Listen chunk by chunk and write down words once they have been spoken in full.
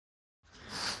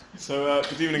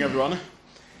Good evening, everyone.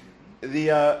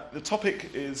 The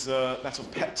topic is that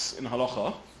of pets in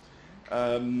halacha,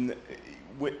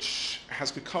 which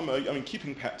has become,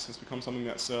 keeping pets has become something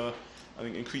that's, I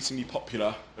think, increasingly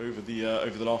popular over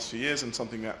the last few years, and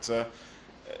something that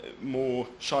more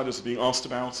shilas are being asked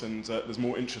about, and there's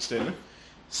more interest in.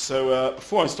 So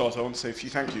before I start, I want to say a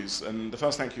few thank yous, and the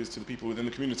first thank you is to the people within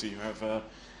the community who have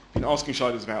been asking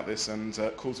shilas about this and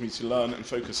caused me to learn and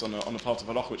focus on a part of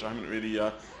halacha which I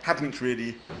hadn't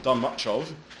really done much of.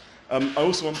 I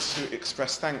also want to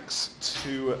express thanks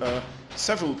to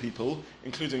several people,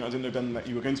 including, I didn't know, Ben, that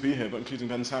you were going to be here, but including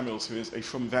Ben Samuels, who is a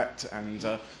from vet and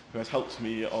who has helped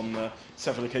me on more than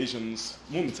several occasions,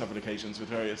 with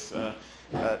various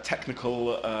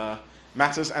technical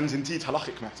matters and indeed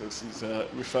halachic matters. He's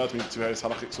referred me to various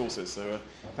halachic sources, so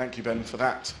thank you, Ben, for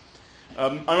that. I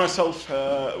myself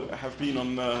have been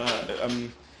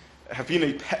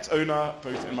a pet owner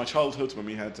both in my childhood when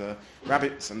we had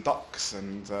rabbits and ducks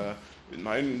and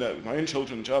my own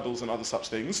children, gerbils and other such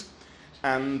things.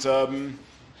 And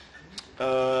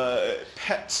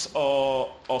pets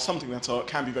are something that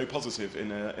can be very positive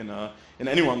in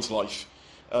anyone's life.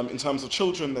 In terms of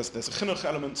children, there's a chinuch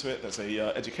element to it, there's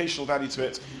a educational value to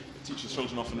it. It teaches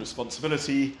children often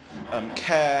responsibility,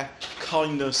 care,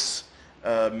 kindness,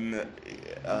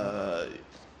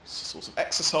 sort of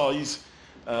exercise.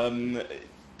 The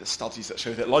studies that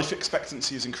show that life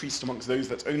expectancy is increased amongst those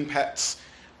that own pets.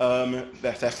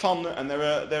 They're fun, and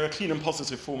they're a clean and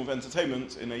positive form of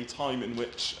entertainment in a time in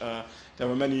which there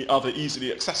are many other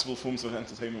easily accessible forms of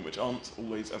entertainment which aren't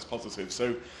always as positive.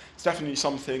 So it's definitely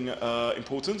something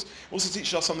important. It also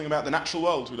teaches us something about the natural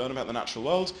world. We learn about the natural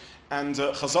world, and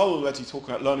Chazal already talk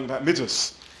about learning about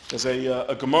midas. There's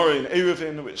a Gemara in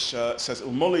Eruvin which says,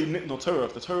 "Ulmoli nitno Torah."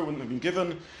 If the Torah wouldn't have been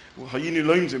given, hayinu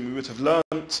loimdim, we would have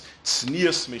learnt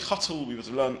tznius mechatul. We would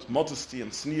have learnt modesty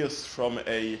and tznius from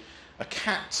a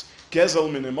cat. Gezel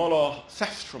minimola,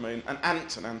 theft from an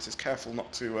ant. An ant is careful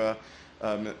not to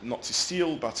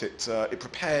steal, but it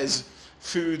prepares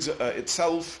food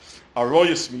itself.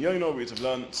 Aroyus miyono, we would have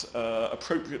learnt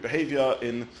appropriate behaviour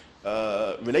in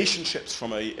relationships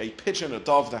from a pigeon, a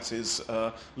dove that is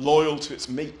loyal to its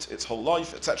mate its whole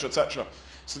life, etc., etc.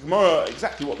 So the Gemara,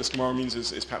 exactly what this Gemara means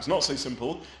is perhaps not so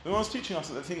simple. The Gemara is teaching us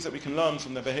that the things that we can learn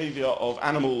from the behaviour of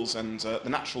animals and the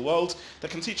natural world that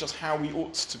can teach us how we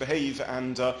ought to behave.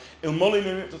 And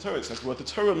ilmolin the Torah, it says, were the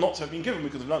Torah not to have been given, we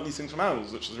could have learned these things from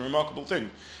animals, which is a remarkable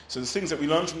thing. So there's things that we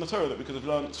learn from the Torah that we could have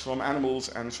learned from animals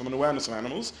and from an awareness of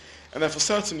animals. And therefore,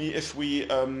 certainly, if we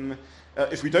don't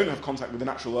have contact with the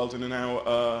natural world, and in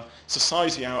our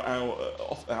society,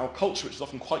 our culture, which is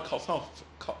often quite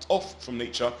cut off from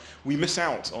nature, we miss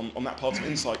out on that part of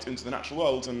insight into the natural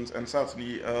world, and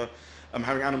certainly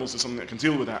having animals is something that can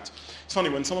deal with that. It's funny,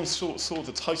 when someone saw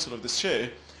the title of this shir,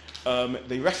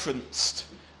 they referenced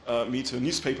me to a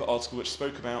newspaper article which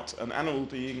spoke about an animal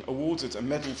being awarded a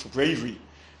medal for bravery.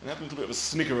 And they had a little bit of a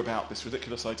snigger about this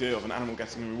ridiculous idea of an animal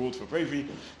getting a reward for bravery.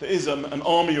 There is an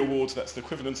army award that's the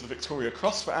equivalent of the Victoria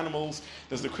Cross for animals.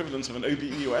 There's the equivalent of an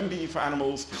OBE or MBE for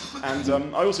animals. And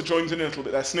I also joined in a little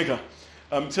bit their snigger,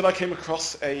 till I came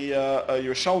across a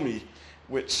Yerushalmi,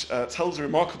 which tells a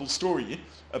remarkable story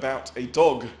about a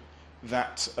dog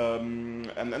that,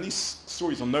 and these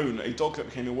stories are known, a dog that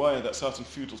became aware that certain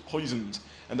food was poisoned.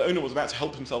 And the owner was about to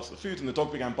help himself to the food, and the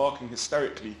dog began barking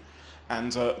hysterically,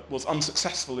 and was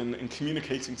unsuccessful in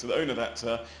communicating to the owner that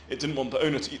it didn't want the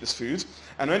owner to eat this food.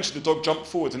 And eventually the dog jumped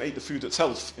forward and ate the food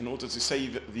itself in order to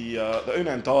save the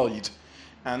owner, and died.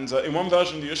 And in one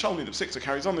version of the Yerushalmi, the Pesach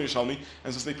carries on the Yerushalmi,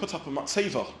 and says they put up a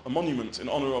Muktza, a monument in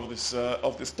honour of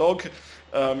this dog,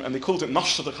 and they called it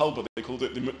Nashta the Kalba, they called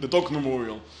it the dog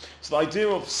memorial. So the idea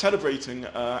of celebrating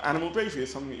animal bravery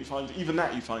is something that you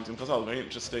find in Chazal, very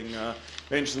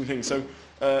interesting thing. So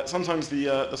sometimes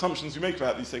the assumptions we make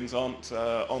about these things aren't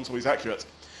always accurate.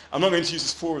 I'm not going to use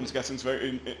this forum to get into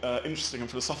very interesting and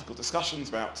philosophical discussions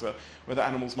about whether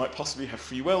animals might possibly have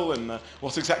free will and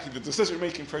what exactly the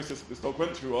decision-making process that this dog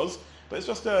went through was. But it's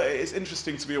just it's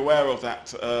interesting to be aware of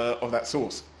that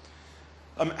source.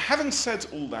 Having said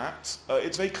all that,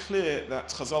 it's very clear that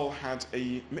Chazal had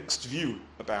a mixed view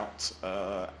about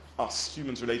us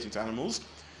humans relating to animals,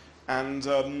 and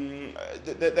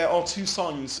there are two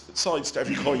sides to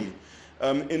every coin.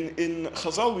 In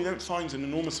Chazal, we don't find an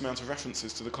enormous amount of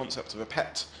references to the concept of a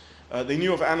pet. They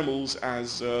knew of animals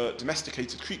as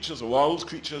domesticated creatures or wild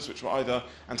creatures, which were either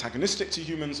antagonistic to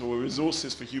humans or were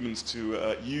resources for humans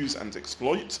to use and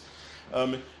exploit.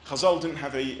 Chazal didn't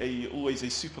have always a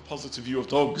super positive view of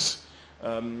dogs.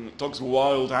 Dogs were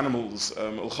wild animals.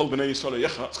 A dog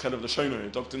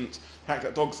didn't, in fact,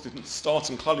 that dogs didn't start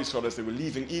in Klal Yisrael as they were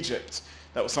leaving Egypt.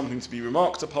 That was something to be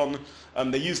remarked upon.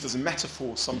 They're used as a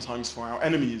metaphor sometimes for our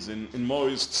enemies. In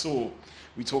Moiz Tzor,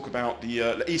 we talk about the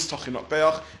Le'istach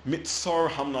Inakbeach, Mitzar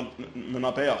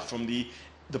Hamnabeach, from the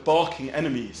barking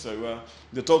enemy. So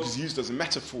the dog is used as a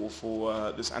metaphor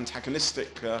for this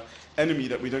antagonistic enemy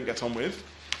that we don't get on with.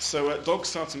 So dogs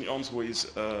certainly aren't always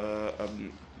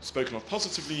spoken of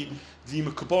positively. The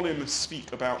Kabbalim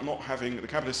speak about not having, the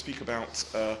Kabbalists speak about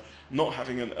not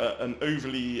having an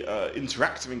overly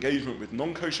interactive engagement with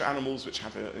non-kosher animals, which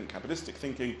have, in Kabbalistic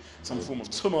thinking, some form of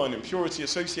tumah and impurity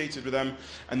associated with them,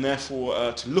 and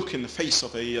therefore to look in the face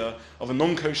of a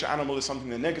non-kosher animal is something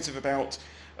they're negative about.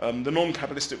 The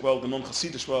non-Kabbalistic world, the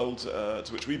non-Hasidic world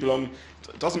to which we belong,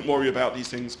 doesn't worry about these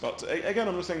things. But again,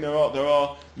 I'm just saying there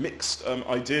are mixed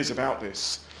ideas about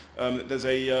this. There's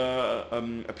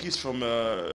a piece from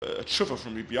a tshuva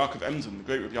from Rabbi Yaakov Emden, the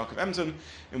great Rabbi Yaakov Emden,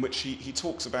 in which he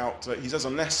talks about, he says,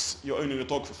 unless you're owning a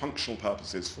dog for functional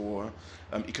purposes, for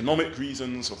economic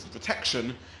reasons or for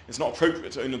protection, it's not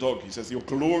appropriate to own a dog. He says you're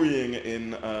glorying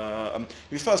in,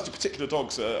 he refers to particular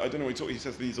dogs, I don't know what he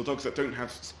says these are dogs that don't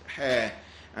have hair,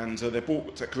 and they're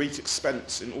bought at great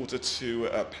expense in order to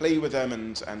play with them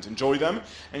and enjoy them.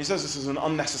 And he says this is an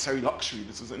unnecessary luxury,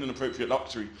 this is an inappropriate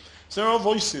luxury. So there are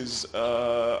voices,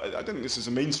 I don't think this is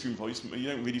a mainstream voice, but you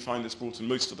don't really find this brought in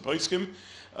most of the poskim.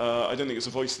 I don't think it's a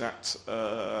voice that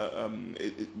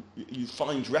you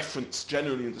find reference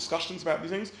generally in discussions about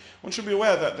these things. One should be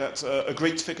aware that a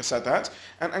great figure said that,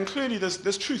 and clearly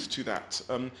there's truth to that.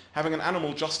 Having an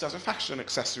animal just as a fashion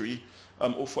accessory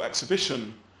or for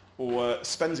exhibition, or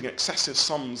spending excessive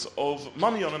sums of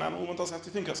money on an animal, one does have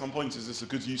to think at some point, is this a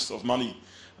good use of money?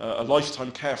 A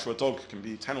lifetime care for a dog can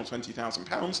be 10 or 20,000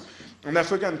 pounds, and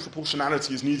therefore again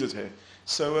proportionality is needed here.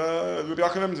 So Rabbi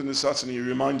Yaakov Emden is certainly a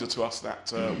reminder to us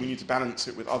that we need to balance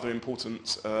it with other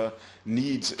important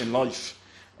needs in life.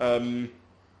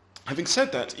 Having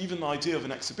said that, even the idea of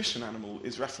an exhibition animal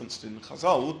is referenced in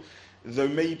Chazal, though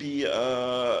maybe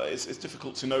it's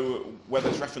difficult to know whether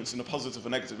it's referenced in a positive or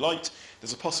negative light.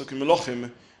 There's a pasuk in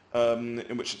Melachim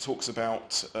in which it talks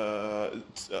about the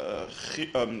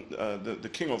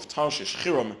king of Tarshish,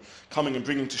 Hiram, coming and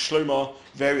bringing to Shlomo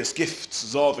various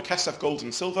gifts, zav, kesef, gold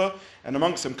and silver, and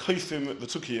amongst them kothim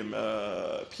v'tukim,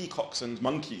 peacocks and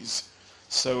monkeys.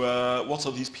 So what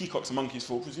are these peacocks and monkeys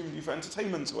for? Presumably for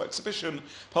entertainment or exhibition.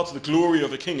 Part of the glory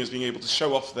of a king is being able to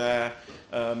show off their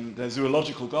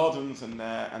zoological gardens and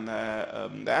their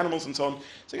animals and so on.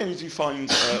 So again, you do find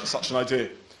such an idea.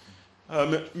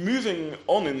 Moving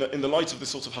on in the light of this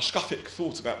sort of hashkafic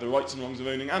thought about the rights and wrongs of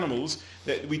owning animals,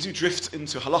 that we do drift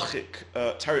into halachic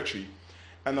territory.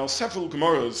 And there are several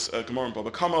Gemaras, Gemara in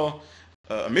Baba Kama,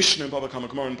 a Mishnah in Baba Kama,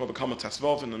 Gemara in Baba Kama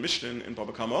Tesvav, and a Mishnah in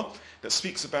Baba Kama that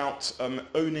speaks about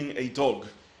owning a dog.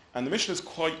 And the Mishnah is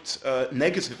quite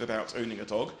negative about owning a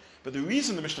dog, but the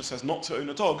reason the Mishnah says not to own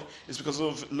a dog is because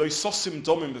of lo sosim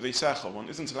domim b'veisecha. One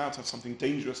isn't allowed to have something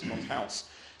dangerous in one's house.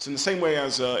 So in the same way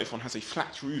as if one has a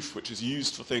flat roof which is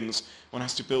used for things, one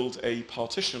has to build a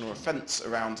partition or a fence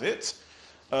around it.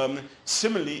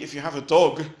 Similarly, if you have a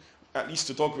dog, at least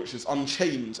a dog which is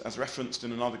unchained, as referenced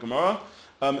in another Gemara,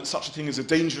 such a thing is a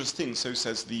dangerous thing, so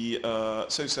says the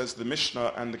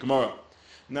Mishnah and the Gemara.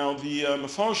 Now the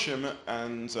Mefarshim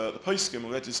and the Poskim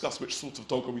already discussed which sort of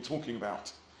dog are we talking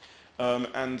about.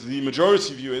 And the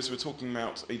majority view is we're talking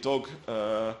about a dog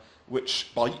which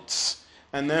bites,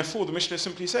 and therefore the Mishnah is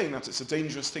simply saying that it's a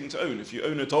dangerous thing to own. If you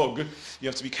own a dog, you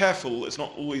have to be careful. It's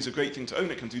not always a great thing to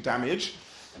own. It can do damage,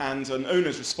 and an owner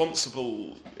is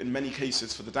responsible in many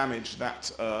cases for the damage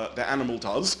that their animal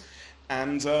does.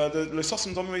 And the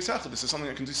Lesosim Domine Secha, this is something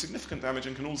that can do significant damage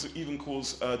and can also even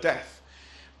cause death.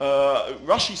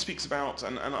 Rashi speaks about,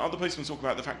 and other postmen talk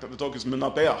about the fact that the dog is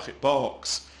menabeach, it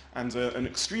barks, and an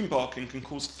extreme barking can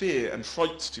cause fear and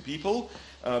fright to people.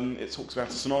 It talks about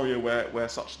a scenario where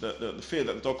such the fear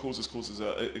that the dog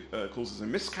causes a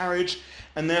miscarriage,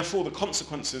 and therefore the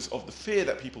consequences of the fear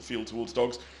that people feel towards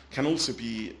dogs can also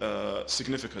be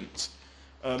significant.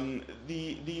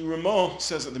 The Ramah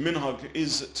says that the minhag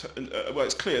is,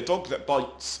 it's clear, a dog that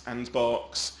bites and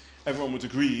barks, everyone would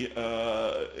agree,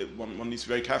 one needs to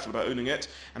be very careful about owning it,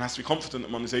 and has to be confident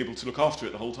that one is able to look after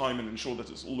it the whole time and ensure that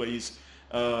it's always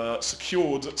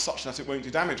secured such that it won't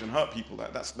do damage and hurt people.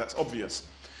 That's obvious.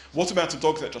 What about a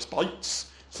dog that just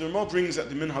bites? So Ramah brings that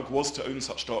the minhag was to own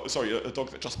such dog, a dog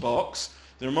that just barks.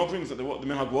 The Ramah brings that the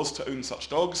minhag was to own such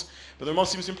dogs, but the Ramah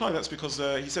seems to imply that's because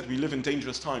he said we live in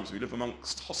dangerous times, we live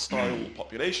amongst hostile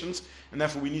populations, and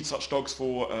therefore we need such dogs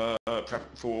for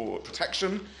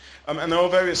protection. And there are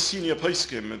various senior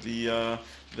poskim, the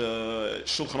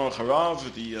Shulchan Aruch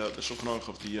Harav, the Shulchan Aruch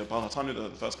of the Baal HaTanya,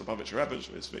 the first Lubavitcher Rebbe, which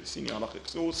is a very senior halachic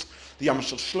source, the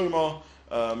Yamashal Shlomo,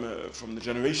 from the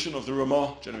generation of the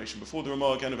Ramah, generation before the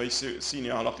Ramah, again a very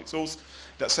senior halachic source,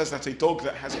 that says that a dog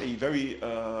that has a very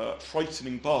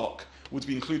frightening bark would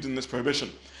be included in this prohibition.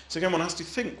 So again, one has to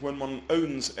think when one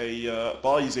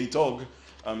buys a dog,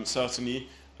 certainly,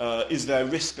 is there a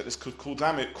risk that this could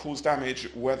cause damage,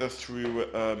 whether through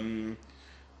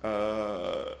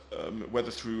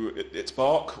its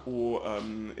bark or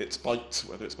its bite,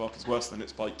 whether its bark is worse than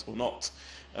its bite or not.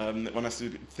 One has to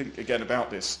think again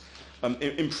about this.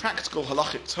 In practical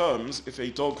halachic terms, if a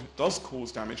dog does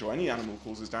cause damage, or any animal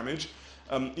causes damage,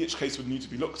 each case would need to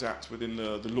be looked at within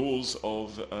the laws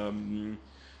of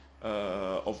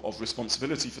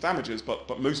responsibility for damages,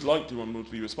 but most likely one would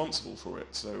be responsible for it.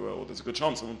 So, or there's a good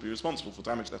chance one would be responsible for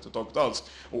damage that a dog does,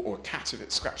 or a cat if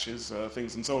it scratches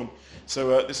things and so on.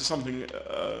 So this is something,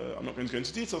 I'm not going to go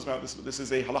into details about this, but this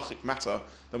is a halachic matter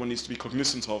that one needs to be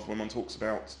cognizant of when one talks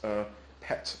about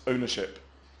pet ownership.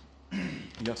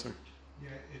 Yes, sir. Yeah,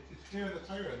 it's clear in the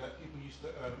Torah that people used to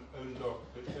own dogs,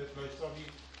 but it says,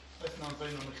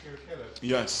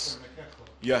 yes.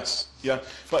 Yes, yeah.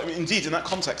 But I mean, indeed, in that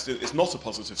context, it's not a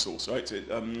positive source, right?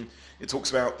 It talks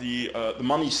about the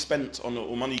money spent on,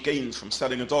 or money gained from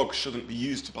selling a dog shouldn't be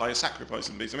used to buy a sacrifice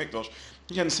in Beis HaMikdash.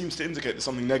 Again, seems to indicate there's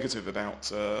something negative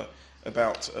about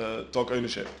dog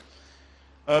ownership.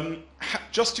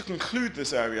 Just to conclude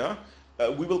this area,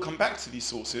 we will come back to these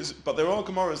sources, but there are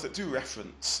Gemaras that do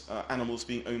reference animals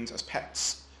being owned as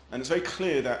pets. And it's very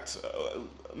clear that,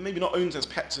 maybe not owned as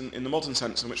pets in the modern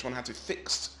sense, in which one had a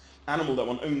fixed animal that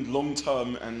one owned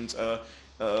long-term and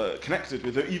connected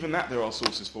with, even that there are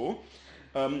sources for.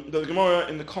 The Gemara,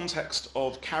 in the context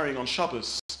of carrying on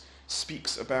Shabbos,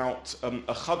 speaks about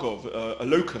a chagov, a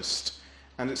locust,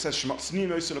 and it says, this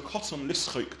is a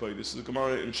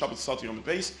Gemara in Shabbat Sadi on the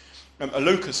base, a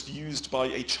locust used by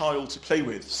a child to play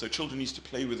with. So children used to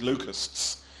play with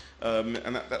locusts.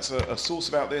 And that's a source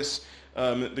about this.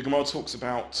 The Gemara talks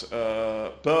about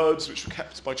birds which were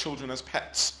kept by children as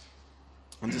pets,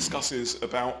 and discusses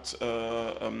about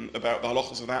the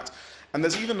halachos of that. And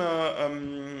there's even a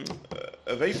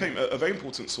very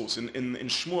important source in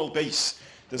Shmuel Beis.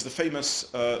 There's the famous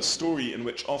story in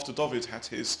which, after David had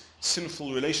his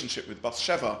sinful relationship with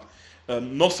Bathsheba,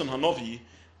 Nathan Hanavi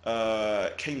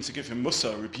came to give him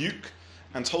Musa, a rebuke,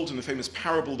 and told him the famous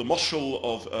parable, the moshul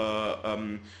of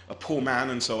a poor man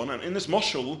and so on. And in this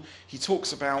moshul, he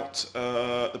talks about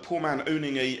the poor man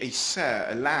owning a ser,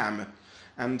 a lamb.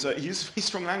 And he uses very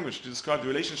strong language to describe the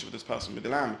relationship with this person, with the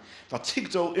lamb.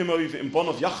 Vatigdol imov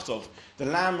imbonov yachtov. The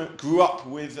lamb grew up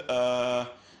with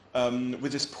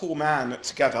this poor man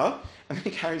together. And then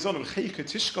he carries on.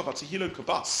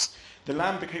 The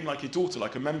lamb became like a daughter,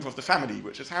 like a member of the family,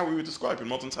 which is how we would describe in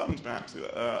modern terms, perhaps,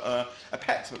 a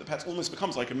pet. That the pet almost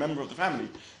becomes like a member of the family.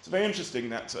 It's very interesting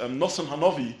that Nathan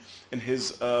Hanavi, in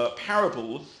his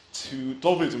parable to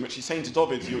David, in which he's saying to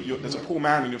David, there's a poor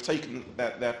man and you've taken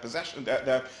their possession,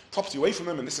 their property away from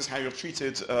them, and this is how you've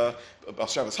treated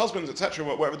Bathsheba's husbands, etc.,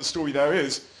 whatever the story there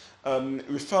is,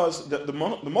 refers that the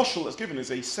moshul that's given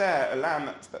is a ser, a lamb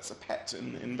that's a pet,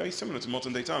 in very similar to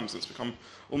modern day terms. It's become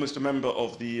almost a member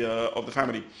of the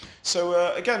family. So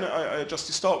again, I just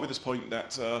to start with this point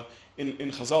that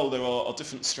in Chazal there are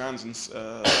different strands and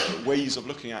ways of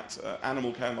looking at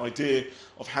animal care, and the idea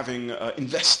of having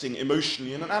investing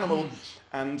emotionally in an animal.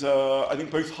 And I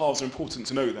think both halves are important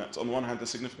to know that. On the one hand,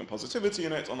 there's significant positivity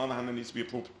in it. On the other hand, there needs to be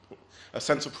a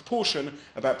sense of proportion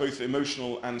about both the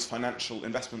emotional and financial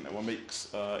investment that one makes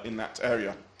in that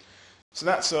area. So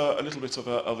that's a little bit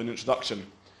of an introduction.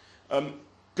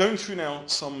 Going through now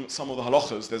some of the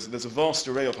halachas, there's a vast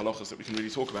array of halachas that we can really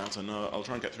talk about, and I'll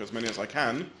try and get through as many as I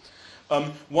can.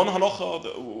 One halacha,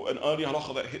 an early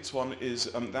halacha that hits one, is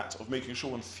that of making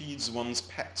sure one feeds one's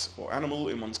pet or animal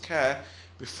in one's care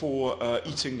before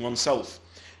eating oneself.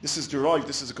 This is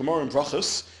a Gemara in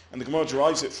Brachos, and the Gemara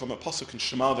derives it from a pasuk in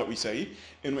Shema that we say,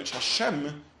 in which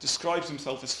Hashem describes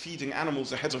himself as feeding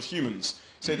animals ahead of humans.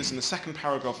 Say this in the second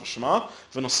paragraph of Shema.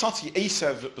 V'nosati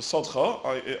esev b'sodcha.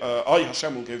 I,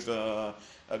 Hashem, will give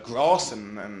grass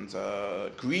and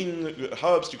green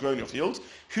herbs to grow in your field.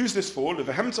 Who's this for?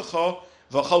 L'vehemtecha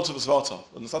v'achalta v'zvata.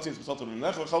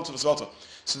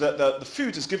 So that the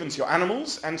food is given to your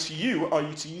animals, and to you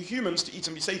humans, to eat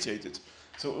and be satiated.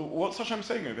 So what's Hashem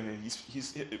saying over here?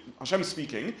 Hashem is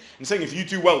speaking and saying, if you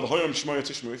do well, the Hoyam Shmoya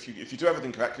Tishmu, if you do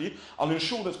everything correctly, I'll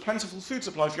ensure there's plentiful food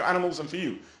supply for your animals and for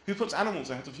you. Who puts animals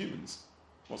ahead of humans?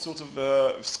 What sort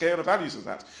of scale of values is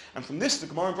that? And from this, the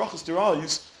Gemara in Brachos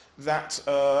derives that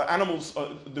animals,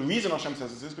 the reason Hashem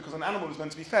says this is because an animal is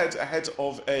meant to be fed ahead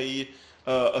of a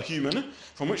human,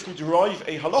 from which we derive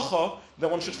a halacha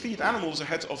that one should feed animals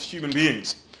ahead of human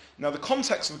beings. Now, the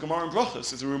context of the Gemara in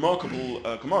Brachos is a remarkable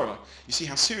Gemara. You see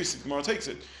how seriously the Gemara takes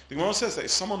it. The Gemara says that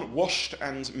if someone washed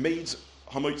and made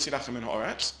hamotzi lachem in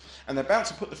haaretz, and they're about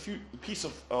to put the piece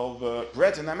of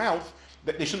bread in their mouth,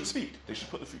 that they shouldn't speak. They should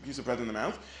put the piece of bread in their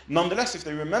mouth. Nonetheless, if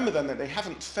they remember then that they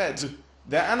haven't fed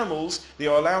their animals, they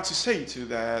are allowed to say to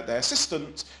their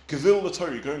assistant, Gevil the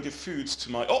Torah, go and give food to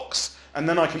my ox, and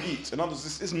then I can eat. In other words,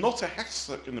 this is not a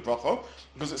hashkafic in the bracha,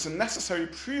 because it's a necessary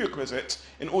prerequisite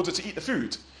in order to eat the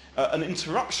food. An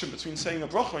interruption between saying a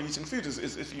bracha and eating food is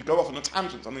if you go off on a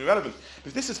tangent, something irrelevant. But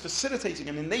if this is facilitating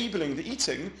and enabling the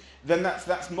eating, then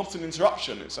that's not an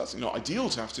interruption. It's actually not ideal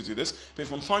to have to do this, but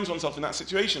if one finds oneself in that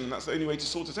situation, and that's the only way to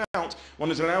sort it out,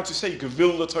 one is allowed to say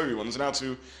gevil the Torah, one is allowed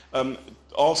to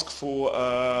ask for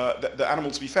the animal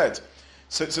to be fed.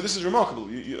 So this is remarkable,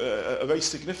 a very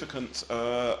significant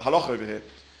halacha over here.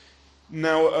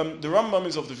 Now, the Rambam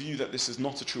is of the view that this is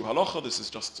not a true halacha, this is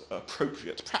just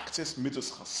appropriate practice,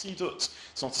 midas chasidut,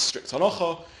 it's not a strict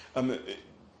halacha.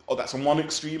 Or that's on one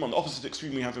extreme. On the opposite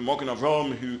extreme, we have Magen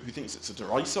Avraham, who thinks it's a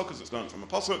deraisa because it's learned from a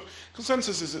pasuk.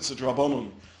 Consensus is it's a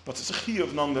drabanon, but it's a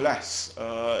chiyuv nonetheless.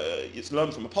 It's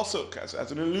learned from a pasuk as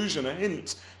an allusion, a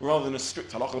hint, rather than a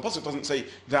strict halacha. The pasuk doesn't say,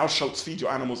 thou shalt feed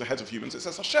your animals ahead of humans. It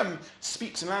says Hashem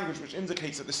speaks in language which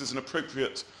indicates that this is an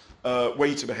appropriate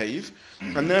way to behave,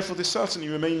 and therefore this certainly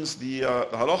remains the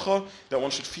halacha that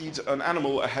one should feed an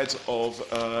animal ahead of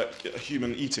a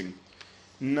human eating.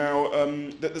 Now,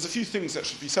 there's a few things that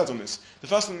should be said on this. The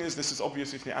first thing is this is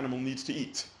obvious if the animal needs to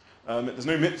eat. There's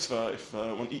no mitzvah if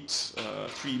one eats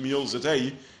 3 meals a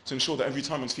day to ensure that every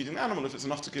time one's feeding the animal, if it's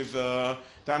enough to give the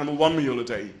animal 1 meal a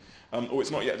day, or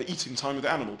it's not yet the eating time of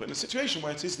the animal. But in a situation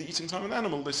where it is the eating time of the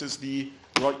animal, this is the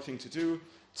right thing to do.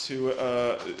 To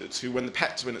when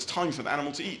it's time for the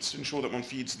animal to eat, to ensure that one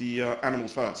feeds the animal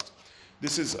first.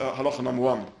 This is halacha number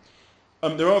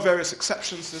 1. There are various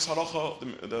exceptions to this halacha.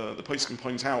 The poskim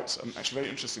point out actually a very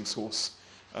interesting source.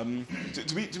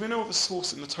 Do we know of a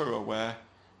source in the Torah where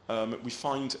we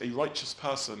find a righteous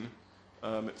person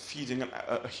feeding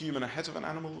a human ahead of an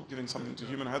animal, giving something to a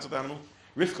human ahead of the animal?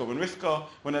 Rivka,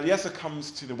 when Eliezer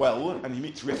comes to the well and he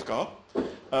meets Rivka,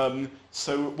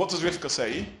 so what does Rivka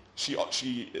say?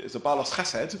 She is a balas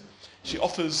chesed. She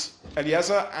offers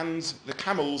Eliezer and the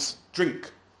camels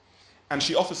drink. And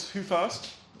she offers who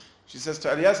first? She says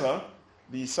to Eliezer,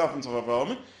 the servant of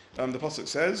Avraham, the pasuk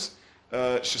says,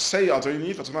 Shesei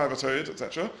Adoni, Vatomar Vatoyed,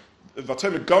 etc.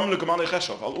 Vatomer Gam Legamale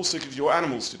Cheshav, I'll also give your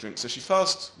animals to drink. So she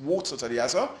first watered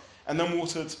Eliezer and then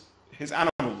watered his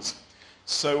animals.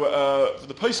 So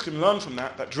the poskim learn from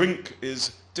that drink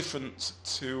is different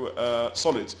to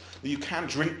solid. That you can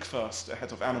drink first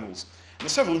ahead of animals. And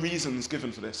there's several reasons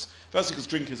given for this. Firstly, because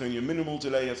drink is only a minimal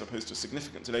delay as opposed to a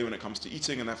significant delay when it comes to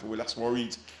eating, and therefore we're less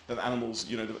worried that the animals,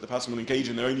 the person will engage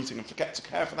in their own eating and forget to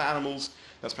care for the animals.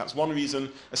 That's perhaps one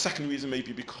reason. A second reason may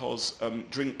be because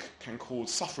drink can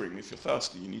cause suffering. If you're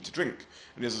thirsty, you need to drink.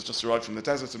 And this has just arrived from the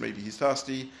desert, and maybe he's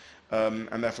thirsty.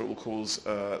 And therefore it will cause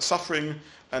suffering,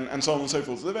 and so on and so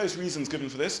forth. So there are various reasons given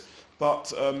for this, but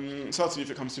certainly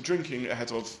if it comes to drinking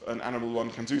ahead of an animal,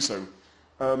 one can do so.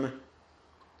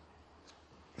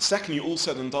 Secondly, all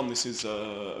said and done, this is,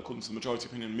 according to the majority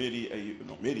opinion,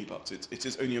 but it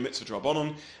is only a mitzvah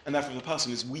drabanon, and therefore if the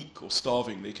person is weak or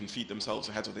starving, they can feed themselves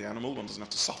ahead of the animal. One doesn't have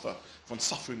to suffer. If one's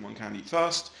suffering, one can eat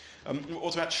first.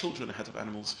 What about children ahead of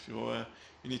animals? If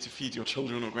you need to feed your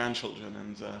children or grandchildren,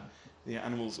 and the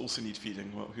animals also need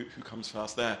feeding. Well, who comes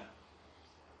first there?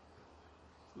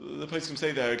 The place can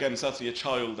say there, again, certainly a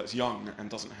child that's young and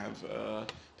doesn't have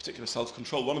particular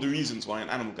self-control. One of the reasons why an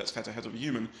animal gets fed ahead of a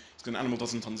human is because an animal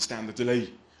doesn't understand the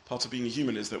delay. Part of being a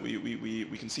human is that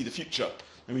we can see the future.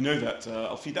 And we know that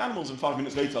I'll feed the animals and 5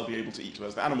 minutes later I'll be able to eat.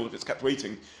 Whereas the animal, if it's kept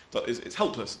waiting, it's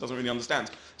helpless, doesn't really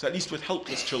understand. So at least with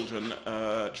helpless children,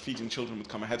 feeding children would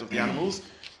come ahead of the animals.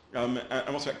 And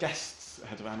what about guests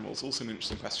ahead of animals? Also an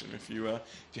interesting question. If you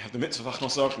have the mitzvah of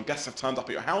achnosach and guests have turned up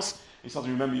at your house, and you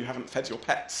suddenly remember you haven't fed your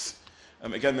pets,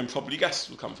 again, then probably guests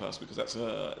will come first, because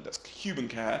that's human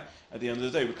care. At the end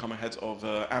of the day, would come ahead of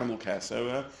animal care.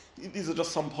 So these are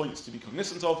just some points to be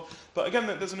cognizant of. But again,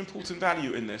 there's an important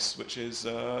value in this, which is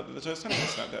the Torah is telling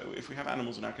us that if we have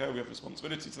animals in our care, we have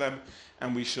responsibility to them,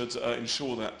 and we should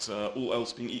ensure that all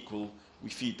else being equal, we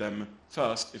feed them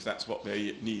first if that's what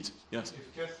they need. Yes?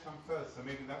 If guests come first, so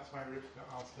maybe that's why Rivka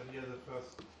asked Eliezer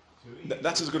first to eat.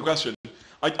 That is a good question.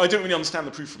 I don't really understand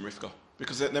the proof from Rivka,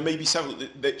 because there may be several,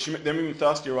 they're moving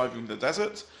thirsty arriving in the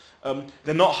desert.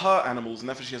 They're not her animals, and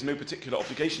therefore she has no particular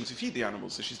obligation to feed the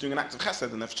animals, so she's doing an act of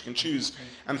chesed, and therefore she can choose.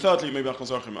 And thirdly, maybe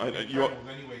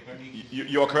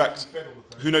you are correct.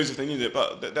 Who knows if they need it,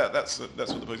 but that's what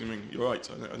the point is meaning. You're right,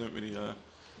 I don't really...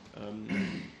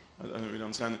 I don't really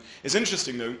understand it. It's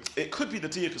interesting though, it could be the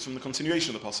diakas from the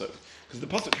continuation of the Pasuk, because the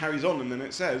Pasuk carries on and then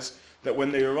it says that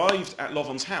when they arrived at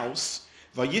Lavan's house,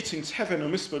 Vayitin teven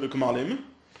u'mispa l'gmalim,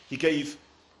 he gave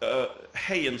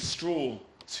hay and straw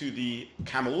to the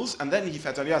camels, and then he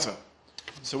fed Eliezer.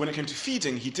 So when it came to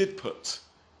feeding, he did put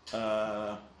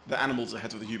the animals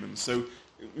ahead of the humans. So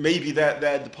maybe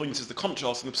the point is the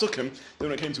contrast in the Psukim, that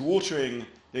when it came to watering,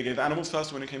 they gave the animals first,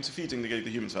 and when it came to feeding, they gave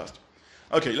the humans first.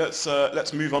 Okay,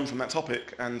 let's move on from that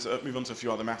topic and move on to a few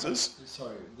other matters.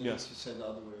 Sorry, yes. You said the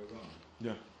other way around.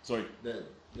 Yeah, sorry. The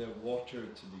water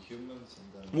to the humans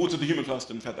and then... Water the human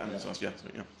first and fed the animals first, yeah.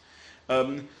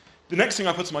 The next thing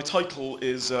I put in my title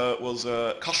was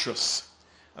Kashrut.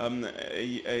 A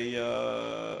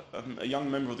young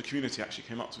member of the community actually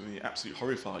came up to me absolutely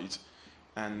horrified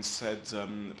and said,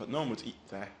 but no one would eat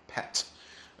their pet.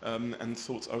 And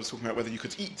thought I was talking about whether you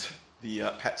could eat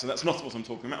the pets, and that's not what I'm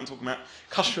talking about. I'm talking about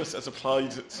kashrut as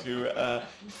applied to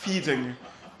feeding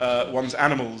one's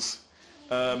animals.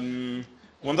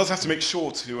 One does have to make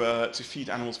sure to feed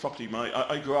animals properly.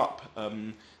 I grew up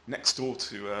next door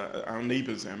to our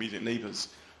neighbours, our immediate neighbours,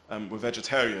 were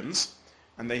vegetarians,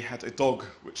 and they had a dog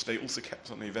which they also kept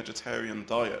on a vegetarian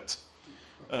diet.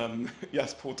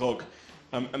 Yes, poor dog.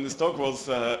 And this dog was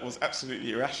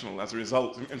absolutely irrational as a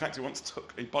result. In fact, it once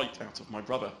took a bite out of my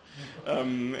brother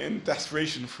in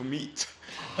desperation for meat.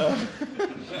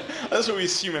 That's what we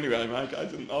assume anyway. I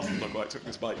didn't ask the dog why it took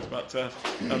this bite, but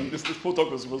this poor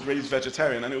dog was raised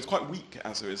vegetarian, and it was quite weak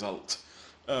as a result.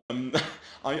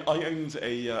 I owned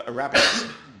a rabbit,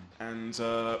 and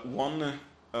one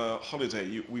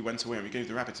holiday we went away and we gave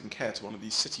the rabbit in care to one of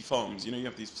these city farms. You know, you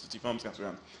have these city farms scattered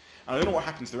around. I don't know what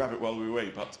happened to the rabbit while we were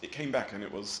away, but it came back and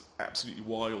it was absolutely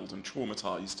wild and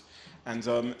traumatized. And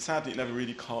sadly, it never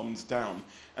really calmed down.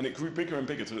 And it grew bigger and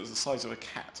bigger till it was the size of a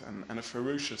cat and a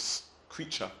ferocious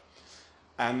creature.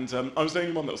 And I was the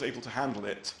only one that was able to handle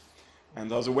it.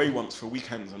 And I was away once for a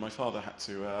weekend, and my father had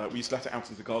to, we used to let it out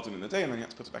into the garden in the day, and then he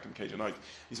had to put it back in the cage at night.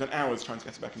 He spent hours trying to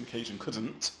get it back in the cage and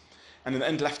couldn't, and in the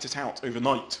end left it out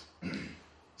overnight.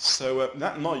 So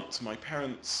that night, my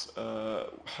parents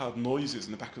heard noises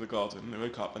in the back of the garden. They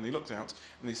woke up and they looked out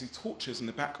and they see torches in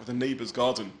the back of the neighbour's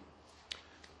garden.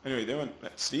 Anyway, they went to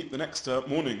sleep. The next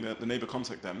morning, the neighbour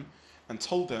contacted them and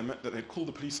told them that they'd called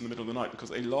the police in the middle of the night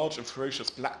because a large and ferocious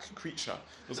black creature,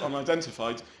 was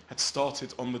unidentified, had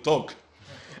started on the dog.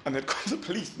 And they'd called the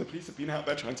police, and the police had been out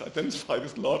there trying to identify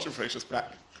this large and ferocious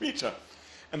black creature.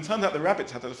 And it turned out the rabbit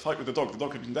had had a fight with the dog. The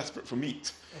dog had been desperate for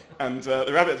meat. And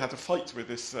the rabbit had a fight with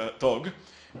this dog.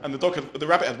 And the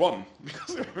rabbit had won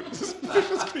because it was this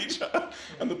vicious creature.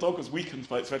 And the dog was weakened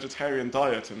by its vegetarian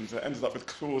diet and ended up with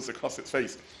claws across its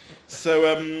face. So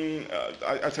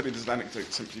I tell you this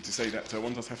anecdote simply to say that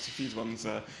one does have to feed one's...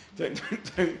 Don't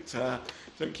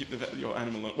keep your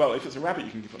animal... Well, if it's a rabbit,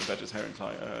 you can keep on a vegetarian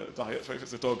diet. So if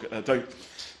it's a dog, don't.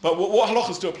 But what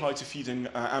halachas do apply to feeding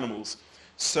animals?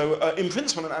 So, in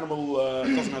principle, an animal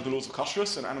doesn't have the laws of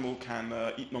kashrut. An animal can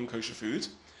eat non-kosher food.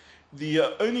 The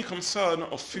only concern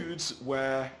of foods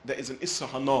where there is an issa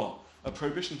hana, a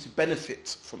prohibition to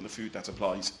benefit from the food that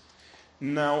applies.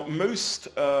 Now, most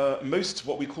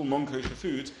what we call non-kosher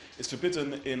food is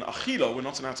forbidden in achila. We're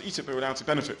not allowed to eat it, but we're allowed to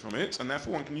benefit from it, and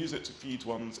therefore one can use it to feed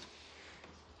one's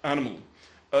animal.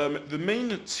 The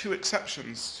main two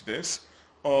exceptions to this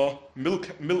are milk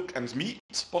and meat,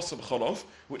 basar v'cholov,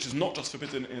 which is not just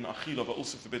forbidden in achila but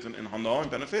also forbidden in hana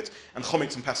and benefit, and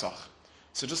chometz and pesach.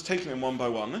 So just taking them one by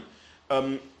one,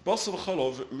 basar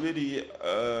v'cholov really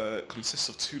consists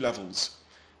of two levels.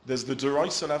 There's the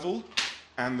deraisa level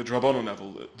and the drabonon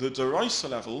level. The deraisa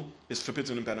level is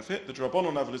forbidden in benefit. The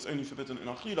drabonon level is only forbidden in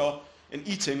achila, in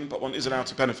eating, but one is allowed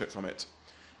to benefit from it.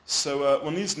 So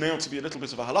one needs now to be a little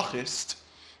bit of a halachist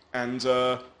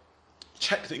and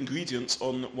check the ingredients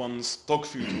on one's dog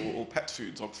food or pet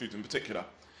food, dog food in particular.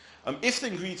 If the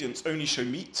ingredients only show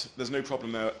meat, there's no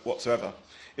problem there whatsoever.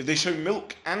 If they show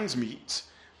milk and meat,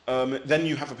 then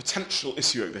you have a potential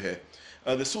issue over here.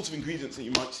 The sort of ingredients that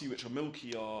you might see which are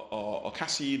milky are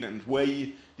casein and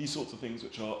whey, these sorts of things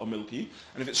which are milky.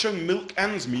 And if it's showing milk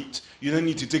and meat, you then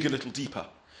need to dig a little deeper.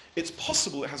 It's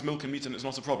possible it has milk and meat and it's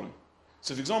not a problem.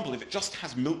 So for example, if it just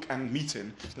has milk and meat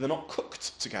in, but they're not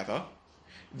cooked together,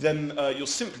 then you're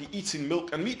simply eating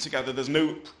milk and meat together. There's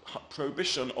no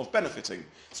prohibition of benefiting.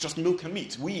 It's just milk and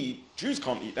meat. We, Jews,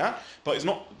 can't eat that, but it's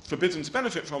not forbidden to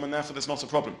benefit from, and therefore there's not a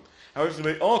problem. However, if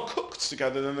they are cooked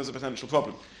together, then there's a potential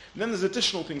problem. And then there's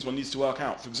additional things one needs to work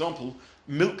out. For example,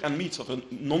 milk and meat of a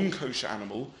non-kosher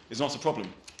animal is not a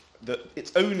problem. That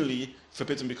it's only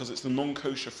forbidden because it's the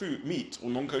non-kosher food, meat, or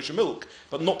non-kosher milk,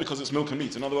 but not because it's milk and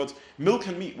meat. In other words, milk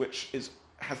and meat, which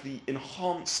has the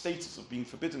enhanced status of being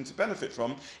forbidden to benefit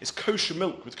from, is kosher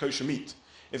milk with kosher meat.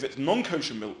 If it's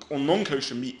non-kosher milk or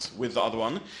non-kosher meat with the other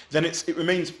one, then it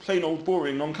remains plain old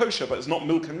boring non-kosher, but it's not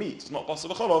milk and meat. It's not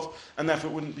basar v'cholov, and therefore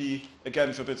it wouldn't be,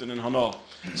 again, forbidden in hana.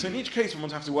 So in each case, one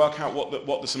would have to work out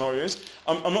what the scenario is.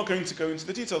 I'm not going to go into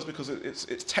the details because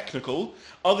it's technical,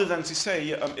 other than to say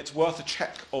it's worth a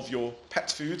check of your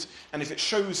pet food, and if it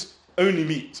shows only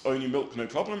meat, only milk, no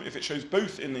problem. If it shows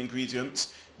both in the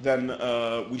ingredients, then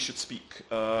we should speak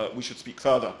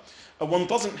further. One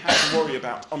doesn't have to worry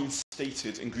about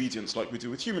unstated ingredients like we do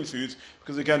with human food,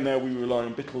 because again there we rely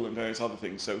on bittul and various other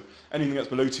things. So anything that's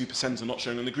below 2% are not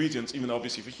shown in ingredients, even though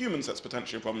obviously for humans that's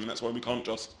potentially a problem, and that's why we can't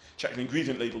just check the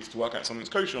ingredient labels to work out something's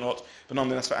kosher or not, but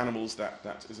nonetheless for animals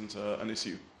that isn't an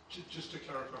issue. Just to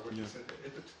clarify what you said,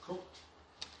 if it's cooked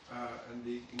and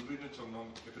the ingredients are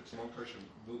if it's non-kosher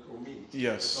milk or meat,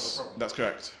 yes, it's not a problem. that's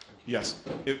correct. Yes,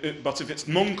 but if it's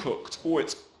non-cooked or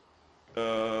it's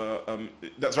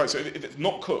that's right. So if it's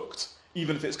not cooked,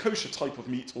 even if it's kosher type of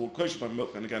meat or kosher type of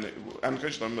milk, then again,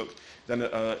 kosher type of milk, then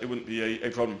it wouldn't be a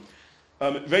problem.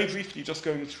 Very briefly, just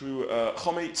going through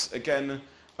chometz again.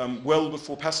 Well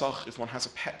before Pesach, if one has a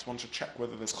pet, one should check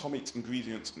whether there's chometz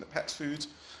ingredients in the pet food.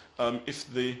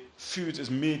 If the food is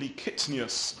merely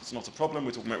kitnius, it's not a problem.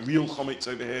 We're talking about real chometz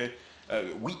over here.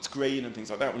 Wheat grain and things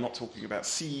like that. We're not talking about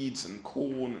seeds and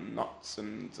corn and nuts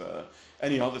and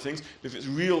any other things. But if it's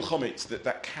real chometz,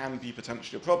 that can be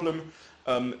potentially a problem.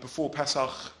 Before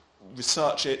Pesach,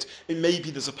 research it. It may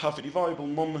be there's a perfectly viable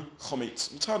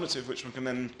non-chometz alternative which one can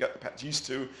then get the pet used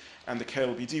to. And the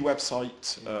KLBD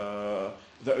website,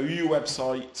 the OU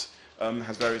website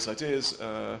has various ideas.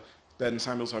 Ben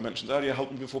Samuels, who I mentioned earlier,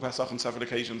 helped me before Pesach on several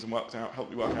occasions and helped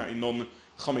me work out a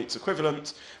non-chometz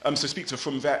equivalent. So speak to a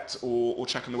from vet or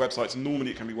check on the websites, and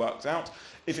normally it can be worked out.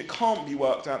 If it can't be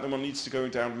worked out, then one needs to go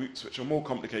down routes which are more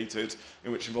complicated,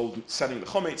 in which involve selling the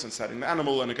chometz and selling the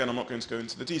animal. And again, I'm not going to go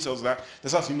into the details of that.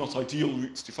 There's actually not ideal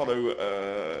routes to follow,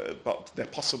 but they're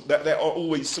possible. There are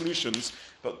always solutions,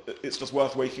 but it's just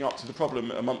worth waking up to the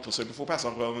problem a month or so before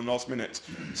Pesach rather than last minute,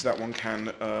 so that one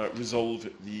can resolve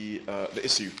the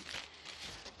issue.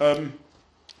 So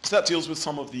that deals with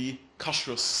some of the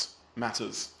kashrut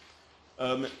matters.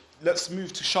 Let's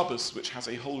move to Shabbos, which has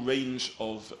a whole range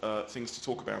of things to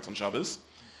talk about on Shabbos.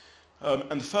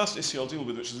 And the first issue I'll deal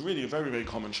with, which is really a very, very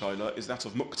common shaila, is that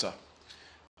of Muktza.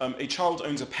 A child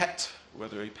owns a pet,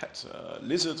 whether a pet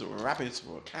lizard or a rabbit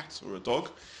or a cat or a dog,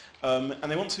 and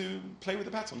they want to play with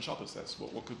the pet on Shabbos. That's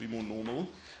what could be more normal.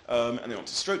 And they want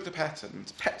to stroke the pet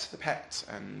and pet the pet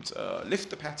and lift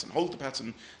the pet and hold the pet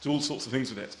and do all sorts of things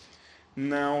with it.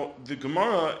 Now, the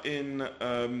Gemara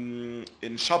in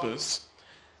Shabbos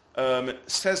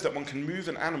says that one can move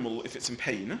an animal if it's in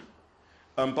pain,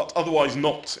 but otherwise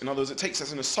not. In other words, it takes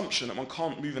as an assumption that one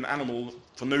can't move an animal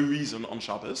for no reason on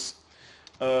Shabbos.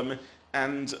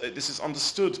 And this is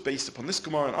understood based upon this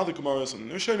Gemara and other Gemaras,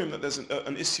 and we've shown him that there's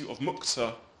an issue of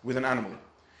Muktza with an animal.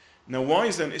 Now, why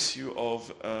is there an issue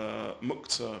of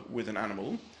Muktza with an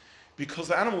animal? Because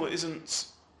the animal isn't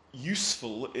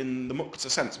useful in the Muktza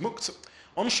sense. Muktza,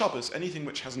 on Shabbos, anything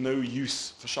which has no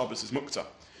use for Shabbos is Muktza.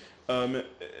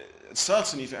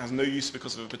 Certainly if it has no use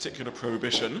because of a particular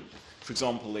prohibition, for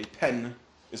example, a pen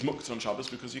is Muktza on Shabbos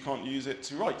because you can't use it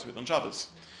to write with on Shabbos.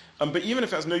 But even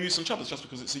if it has no use on Shabbos, just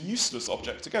because it's a useless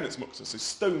object, again it's Muktza. So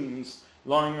stones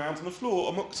lying around on the floor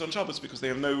are Muktza on Shabbos because they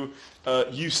have no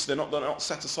use, they're not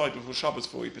set aside before Shabbos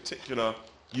for a particular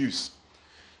use.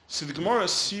 So the Gemara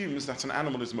assumes that an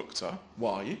animal is Muktza.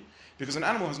 Why? Because an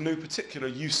animal has no particular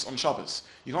use on Shabbos.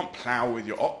 You can't plough with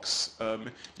your ox,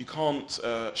 you can't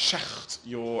shecht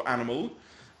your animal.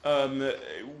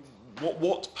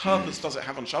 What purpose does it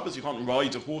have on Shabbos? You can't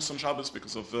ride a horse on Shabbos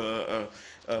because of the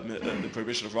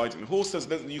prohibition of riding the horse.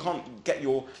 You can't get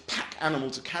your pack animal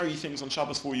to carry things on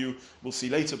Shabbos for you. We'll see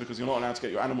later because you're not allowed to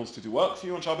get your animals to do work for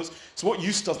you on Shabbos. So what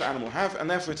use does the animal have? And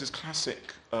therefore it is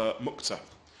classic Muktza.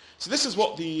 So this is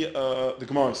what the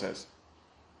Gemara says.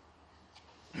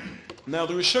 Now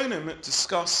the Rishonim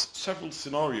discuss several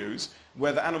scenarios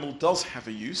where the animal does have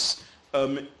a use,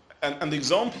 and the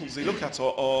examples they look at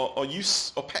are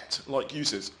use or pet-like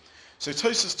uses. So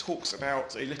Tosas talks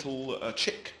about a little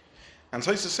chick, And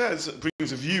Tosfos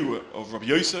brings a view of Rabbi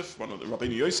Yosef, one of the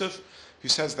Rabbeinu Yosef, who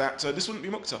says that this wouldn't be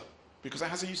Muktza, because it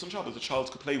has a use on Shabbat, the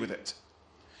child could play with it.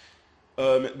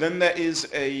 Then there is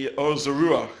a Or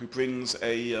Zarua who brings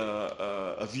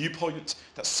a viewpoint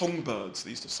that songbirds,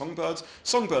 these are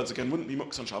songbirds again wouldn't be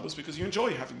Muktza on Shabbos because you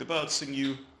enjoy having the birds sing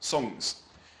you songs.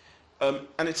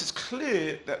 And it is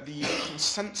clear that the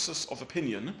consensus of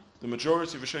opinion, the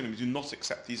majority of Rishonim do not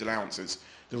accept these allowances.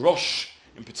 The Rosh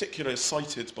in particular is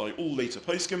cited by all later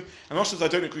poskim, and Rosh says I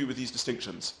don't agree with these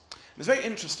distinctions. And it's very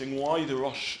interesting why the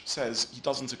Rosh says he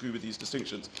doesn't agree with these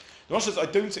distinctions. The Rosh says I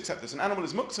don't accept this. An animal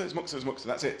is Muktza, is Muktza, is Muktza,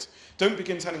 that's it. Don't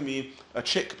begin telling me a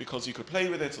chick because you could play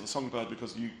with it, or the songbird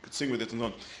because you could sing with it, and so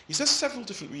on. He says several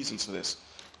different reasons for this.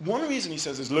 One reason he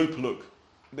says is lo pelug.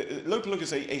 Lo pelug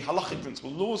is a halachic principle.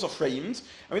 Laws are framed,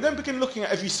 and we don't begin looking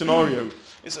at every scenario.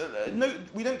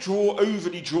 We don't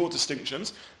overly draw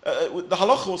distinctions. The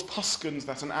halacha was paskins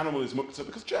that an animal is muktzah,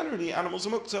 because generally animals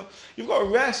are muktzah. You've got a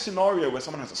rare scenario where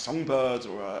someone has a songbird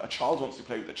or a child wants to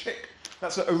play with a chick.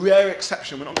 That's a rare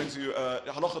exception. We're not going to,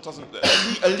 halacha doesn't,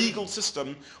 a legal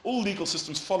system, all legal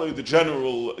systems follow the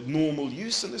general normal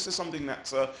use, and this is something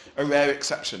that's a rare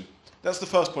exception. That's the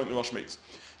first point the Rosh makes.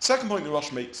 Second point the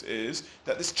Rosh makes is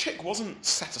that this chick wasn't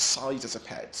set aside as a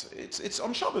pet. It's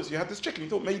on Shabbos. You had this chick and you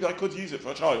thought maybe I could use it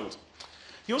for a child.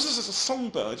 He also says a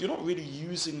songbird, you're not really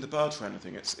using the bird for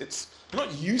anything. You're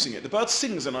not using it. The bird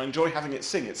sings and I enjoy having it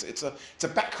sing. It's a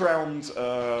background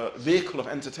vehicle of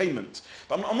entertainment.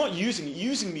 But I'm not using it.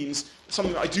 Using means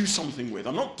something that I do something with.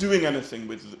 I'm not doing anything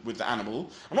with the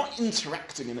animal. I'm not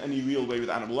interacting in any real way with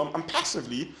the animal. I'm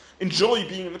passively enjoy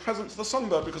being in the presence of the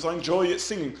songbird because I enjoy it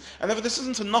singing. And therefore this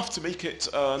isn't enough to make it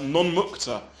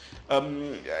non-mukta.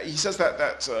 He says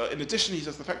that in addition, he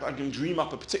says the fact that I can dream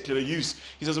up a particular use.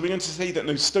 He says, are we going to say that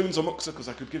no stones are mukta because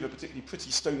I could give a particularly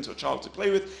pretty stone to a child to play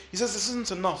with? He says this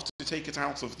isn't enough to take it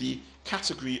out of the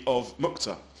category of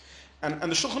mukta. And the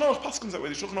Shulchan Aruch paskins that way.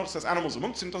 The Shulchan Aruch says animals are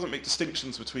mukta and doesn't make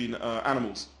distinctions between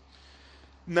animals.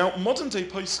 Now, modern day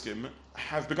poskim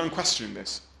have begun questioning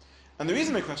this. And the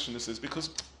reason they question this is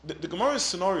because the Gemara's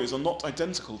scenarios are not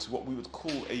identical to what we would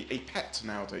call a pet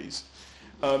nowadays.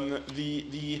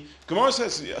 The Gemara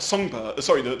says a songbird, the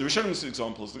Rishonim's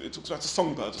examples, it talks about a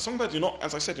songbird. A songbird, you're not,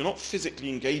 as I said, you're not physically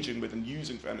engaging with and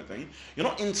using for anything. You're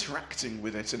not interacting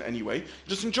with it in any way. You're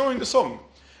just enjoying the song.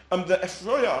 The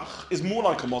Efroyach is more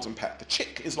like a modern pet. The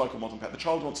chick is like a modern pet. The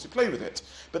child wants to play with it.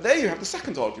 But there you have the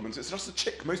second argument. It's just a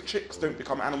chick. Most chicks don't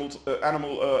become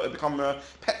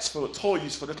pets for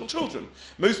toys for little children.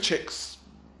 Most chicks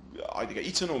either get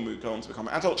eaten or go on to become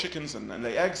adult chickens and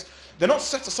lay eggs. They're not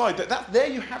set aside. There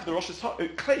you have the Rosh's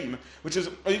claim, which is,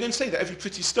 are you going to say that every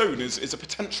pretty stone is a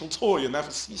potential toy and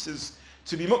therefore ceases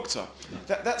to be mukta?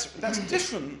 That's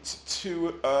different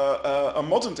to a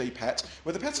modern day pet,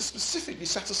 where the pet is specifically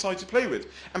set aside to play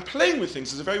with. And playing with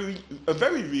things is a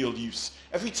very real use.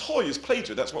 Every toy is played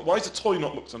with. Why is a toy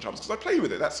not mukta on Shabbos? Because I play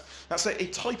with it. That's a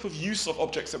type of use of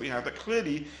objects that we have that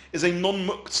clearly is a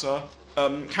non-mukta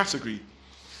category.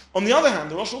 On the other hand,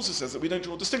 the Rosh also says that we don't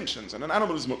draw distinctions, and an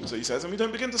animal is mukta, he says, and we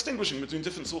don't begin distinguishing between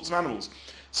different sorts of animals.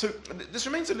 So this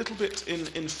remains a little bit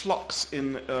in flux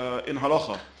in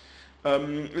halacha.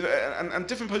 And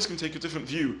different posts can take a different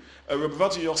view.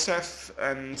 Rabbi Yosef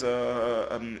and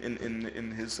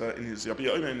in his Rabbi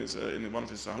in one of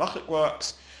his halachic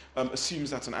works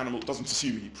assumes that an animal, doesn't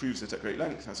assume, he proves it at great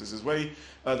length, as is his way,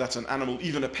 that an animal,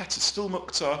 even a pet, is still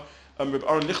mukta. Rabbi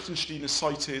Aaron Lichtenstein is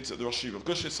cited, the Rosh of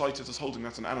Gush is cited as holding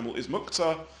that an animal is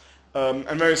mukta,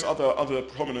 and various other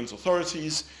prominent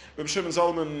authorities. Rabbi Shimon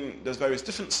Zalman, there's various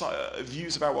different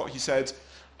views about what he said.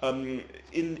 In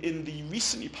the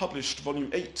recently published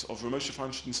volume 8 of Moshe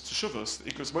Feinstein's Teshuvos,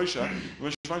 the Ikros Moshe,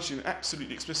 Moshe Feinstein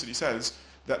absolutely explicitly says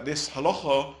that this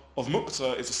halacha of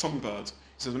mukta is a songbird. He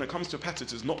says when it comes to a pet,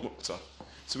 it is not mukta.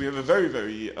 So we have a very,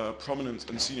 very prominent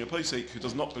and senior posek who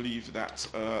does not believe that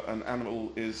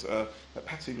that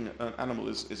petting an animal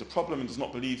is a problem, and does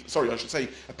not believe. Sorry, I should say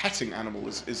a petting animal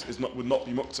would not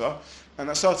be mukta, and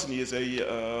that certainly is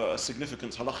a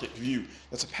significant halachic view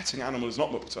that a petting animal is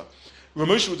not mukta.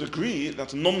 Ramosha would agree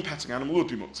that a non-petting animal would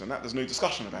be mukta, and that there's no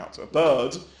discussion about. A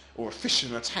bird or a fish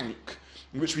in a tank,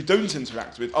 in which we don't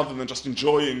interact with other than just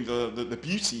enjoying the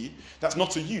beauty, that's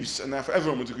not a use, and therefore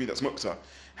everyone would agree that's mukta.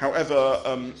 However,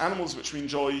 animals which we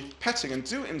enjoy petting and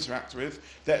do interact with,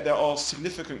 there are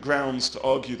significant grounds to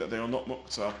argue that they are not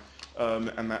mukta,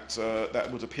 and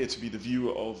that would appear to be the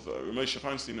view of Moshe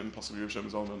Feinstein and possibly Rav Shimon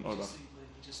Zalman. He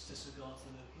just disregards the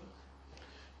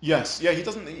Yes, yeah, he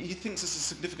doesn't. He thinks this is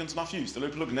significant enough use. The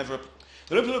lopalug never.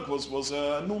 The lopalug was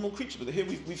a normal creature, but here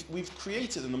we've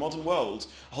created in the modern world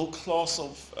a whole class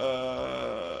of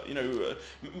a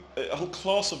whole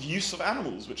class of use of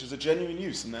animals, which is a genuine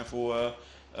use, and therefore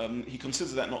he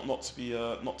considers that not to be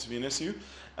an issue.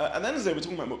 And then as they were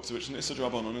talking about Muktza, which is an Issa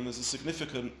Drabanon, and there's a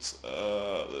significant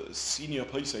senior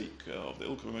Pesach of the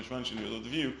Ilka Ramesh Manchin who of the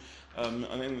view. I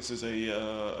think this is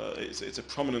it's a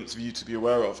prominent view to be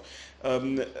aware of,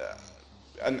 and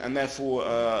therefore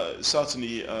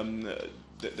certainly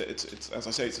it's as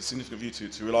I say, it's a significant view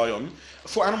to rely on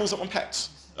for animals that one pets.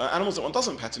 Animals that one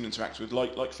doesn't pet and interact with,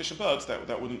 like fish and birds,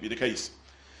 that wouldn't be the case.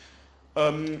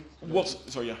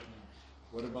 Sorry, yeah.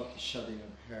 What about the shedding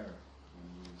of hair?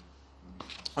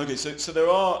 Okay, so there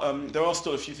are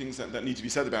still a few things that need to be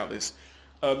said about this.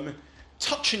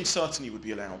 Touching certainly would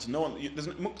be allowed.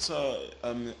 Muktza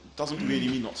doesn't really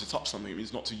mean not to touch something. It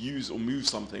means not to use or move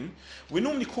something. We're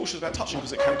normally cautious about touching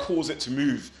because it can cause it to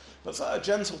move. But a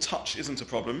gentle touch isn't a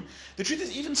problem. The truth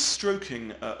is, even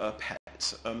stroking a pet,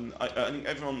 I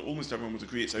think almost everyone would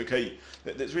agree it's okay.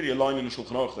 There's really a line in the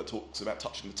Shulchan Aruch that talks about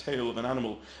touching the tail of an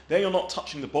animal. There you're not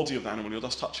touching the body of the animal, you're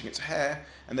just touching its hair,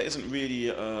 and there isn't really,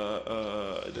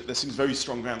 there seems very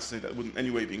strong grounds to say that wouldn't in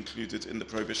any way be included in the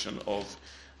prohibition of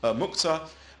Muktza.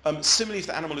 Similarly, if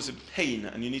the animal is in pain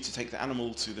and you need to take the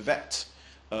animal to the vet,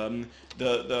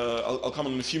 I'll come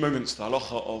on in a few moments to the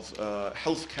halacha of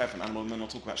health care for an animal, and then I'll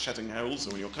talk about shedding hair also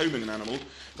when you're combing an animal.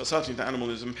 But certainly if the animal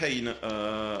is in pain,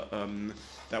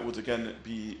 that would again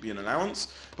be an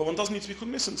allowance. But one does need to be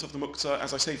cognizant of the Muktza,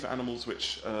 as I say, for animals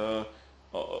which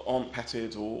aren't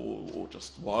petted or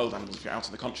just wild animals. If you're out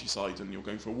in the countryside and you're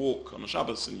going for a walk on a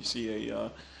Shabbat and you see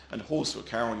a horse or a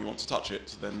cow and you want to touch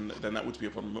it, then that would be a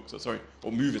problem Muktza, sorry.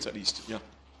 Or move it at least, yeah. I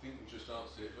think we just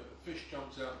answered it, but a fish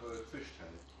jumps out with a fish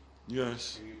tank.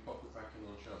 Yes. Can you pop it back in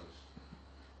on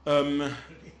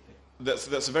Shabbos?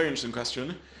 That's a very interesting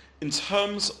question. In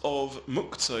terms of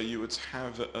Muktza, you would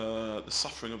have the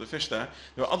suffering of the fish there.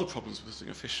 There are other problems with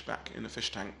putting a fish back in a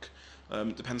fish tank.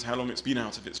 Depends how long it's been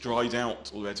out, if it's dried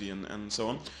out already and so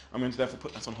on. I'm going to therefore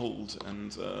put that on hold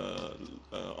and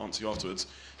answer you afterwards,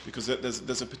 because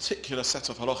there's a particular set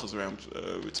of halachas around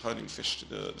returning fish to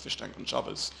the fish tank on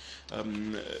Shabbos.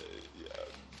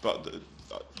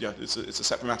 Yeah, it's a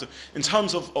separate matter. In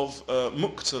terms of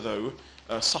Muktza, though,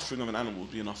 suffering of an animal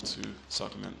would be enough to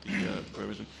circumvent the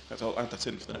prohibition. In fact, I'll add that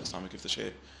in for the next time I give the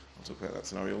share. I'll talk about that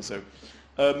scenario also.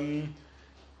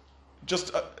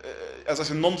 As I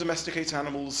said, non-domesticated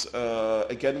animals,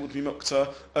 again, would be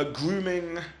Muktza.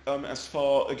 Grooming, as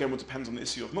far, again, would depend on the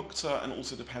issue of Muktza, and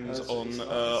also depends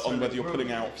on whether you're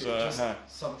pulling out hair.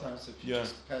 Sometimes if you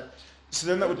just pet... So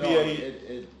then that would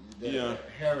be the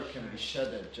hair can be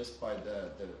shedded just by the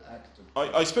act of...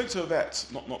 I spoke to a vet,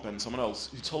 not Ben, someone else,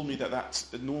 who told me that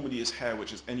normally is hair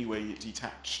which is anyway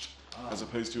detached, as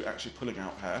opposed to actually pulling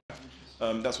out hair.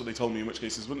 That's what they told me, in which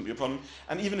case this wouldn't be a problem.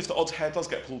 And even if the odd hair does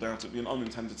get pulled out, it would be an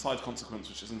unintended side consequence,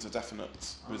 which isn't a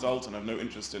definite result, and I have no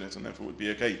interest in it, and therefore would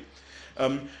be okay.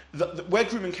 Where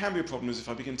grooming can be a problem is if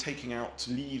I begin taking out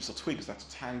leaves or twigs that are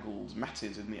tangled,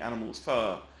 matted in the animal's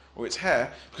fur or its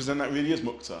hair, because then that really is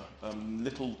Muktza.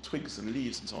 Little twigs and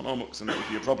leaves and so on are Muktza, and that would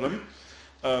be a problem.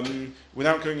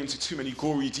 Without going into too many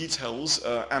gory details,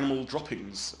 animal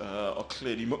droppings are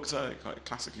clearly Muktza, a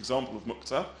classic example of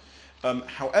Muktza.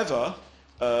 However,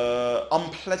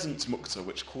 unpleasant Muktza,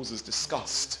 which causes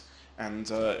disgust and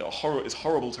is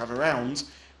horrible to have around,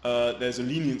 there's a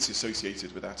leniency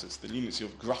associated with that. It's the leniency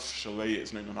of gruff shalei,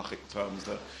 it's known in Halachic terms,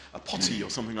 a potty or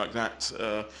something like that.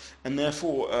 And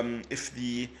therefore, if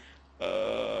the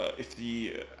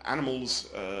animal's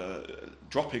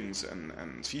droppings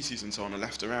and feces and so on are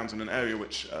left around in an area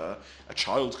which a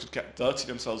child could get dirty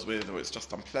themselves with, or it's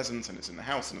just unpleasant and it's in the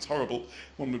house and it's horrible,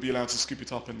 one would be allowed to scoop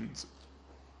it up and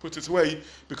put it away,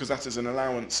 because that is an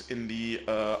allowance in the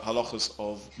halachas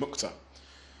of Muktza.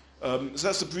 So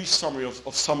that's a brief summary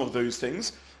of some of those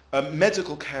things.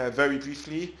 Medical care, very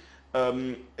briefly.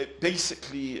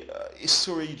 Basically,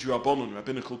 Isuri Drabonon,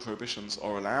 rabbinical prohibitions,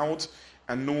 are allowed,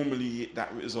 and normally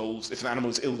that resolves, if an animal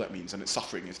is ill, that means, and it's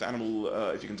suffering. If the animal,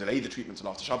 if you can delay the treatment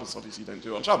until after Shabbos, obviously you don't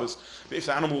do it on Shabbos, but if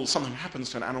the animal, something happens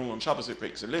to an animal on Shabbos, it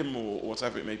breaks a limb or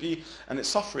whatever it may be, and it's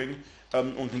suffering,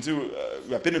 one can do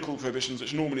rabbinical prohibitions,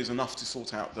 which normally is enough to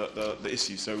sort out the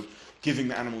issue. So giving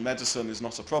the animal medicine is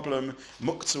not a problem.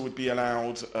 Muktza would be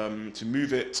allowed to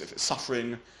move it if it's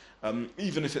suffering.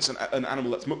 Even if it's an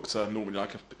animal that's Muktza, normally,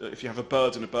 like if you have a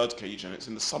bird in a bird cage and it's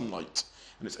in the sunlight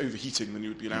and it's overheating, then you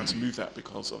would be allowed to move that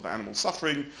because of the animal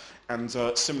suffering. And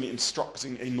similarly,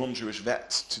 instructing a non-Jewish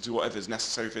vet to do whatever is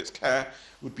necessary for its care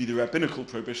would be the rabbinical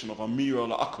prohibition of Amira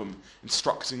la'akum,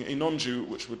 instructing a non-Jew,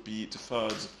 which would be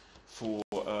deferred for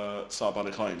Tsar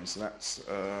Balei. So that's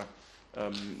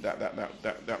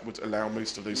that would allow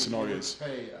most of those scenarios.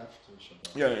 Pay after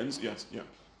Shabbat. Yeah, yes, yeah.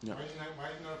 Why isn't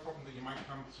there a problem that you might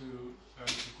come to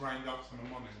grind up some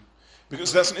morning?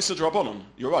 Because that's an Issa Drabonon.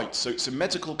 You're right. So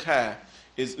medical care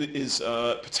is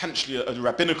potentially a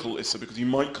rabbinical Issa, because you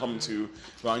might come to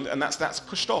grind, and that's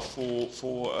pushed off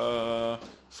for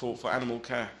animal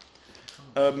care.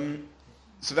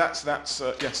 So that's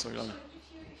yes. Sorry, Lana. So if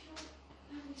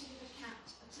you're having to give a cat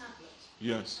a tablet,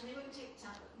 Yes. and they won't take the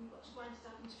tablet, and you've got to grind it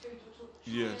up into food or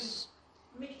to Yes.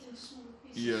 make it into smaller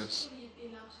pieces, Yes. surely you'd be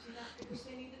allowed to do that because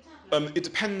they need the tablet. It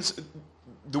depends.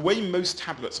 The way most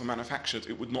tablets are manufactured,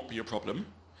 it would not be a problem.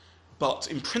 But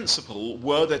in principle,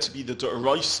 were there to be the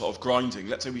d'oraisa of grinding,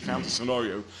 let's say we found a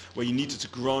scenario where you needed to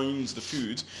grind the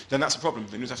food, then that's a problem.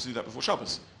 Then you'd have to do that before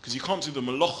Shabbos. Because you can't do the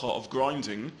malacha of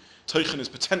grinding. Tochen is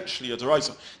potentially a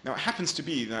d'oraisa. Now it happens to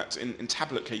be that in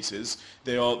tablet cases,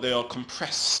 they are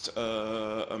compressed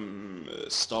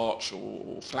starch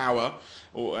or flour,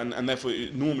 and therefore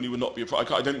it normally would not be a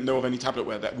problem. I don't know of any tablet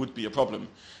where that would be a problem.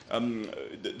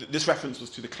 This reference was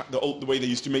to the way they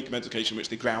used to make medication, which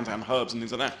they ground down herbs and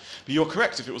things like that. But you're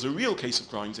correct, if it was a real case of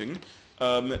grinding,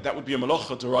 that would be a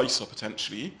malacha d'oraisa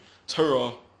potentially,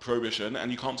 Torah prohibition,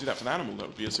 and you can't do that for the animal. That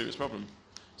would be a serious problem.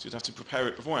 So you'd have to prepare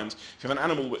it beforehand. If you have an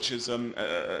animal which is, someone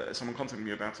contacted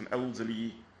me about an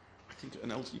elderly pet,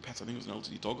 I think it was an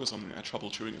elderly dog or something, that had trouble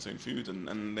chewing its own food,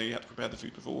 and they had to prepare the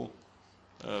food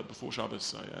before Shabbos.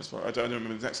 So, yeah, I don't remember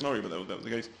the exact scenario, but that was the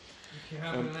case. If you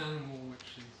have an animal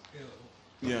which is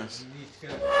ill, yes, you need to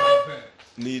get it to the vet.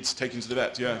 Needs taken to the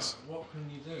vet, yes. What can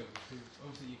you do? Because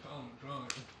obviously you can't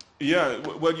drive. Yeah,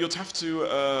 well, you'd have to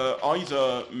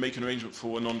either make an arrangement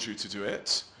for a non-Jew to do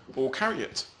it, or carry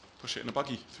it, push it in a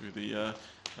buggy through the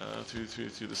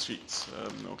through the streets,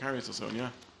 or carry it or so on. Yeah.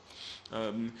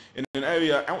 In an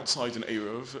area outside an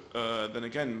Eruv, then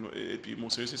again it'd be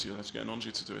more serious. You'd have to get a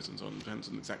non-Jew to do it, and so on. Depends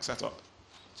on the exact setup.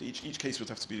 So each case would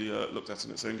have to be looked at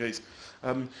in its own case.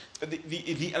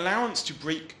 The allowance to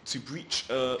breach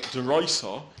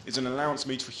d'oraisa is an allowance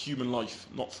made for human life,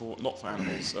 not for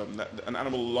animals. An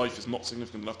animal life is not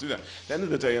significant enough to do that. At the end of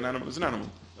the day, an animal is an animal,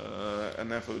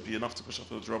 and therefore it would be enough to push off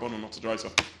the drabon or not to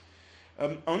d'oraisa. I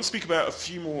want to speak about a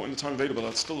few more in the time available.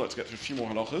 I'd still like to get through a few more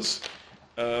halachas.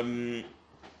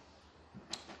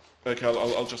 Okay,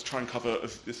 I'll just try and cover a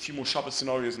few more Shabbat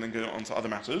scenarios and then go on to other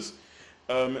matters.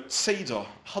 Seder,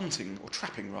 hunting, or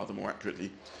trapping rather more accurately.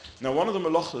 Now one of the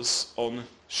malachas on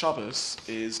Shabbos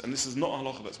is, and this is not a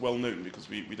halacha that's well known because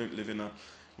we don't live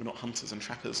we're not hunters and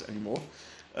trappers anymore.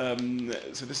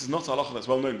 So this is not a halacha that's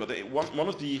well known, but one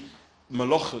of the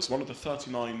malachas, one of the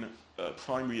 39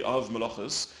 primary of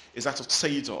malachas, is that of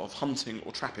Seder, of hunting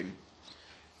or trapping.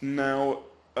 Now,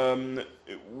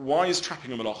 why is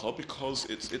trapping a malacha? Because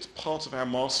it's part of our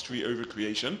mastery over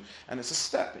creation, and it's a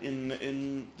step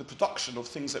in the production of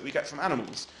things that we get from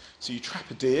animals. So you trap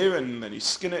a deer, and then you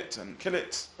skin it and kill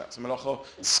it, that's a malacha.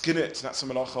 Skin it, that's a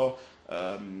malacha.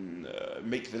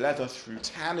 Make the leather through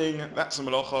tanning, that's a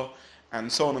malacha,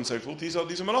 and so on and so forth. These are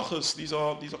malachas. These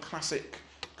are classic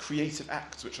creative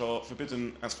acts which are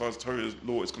forbidden as far as Torah's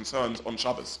law is concerned on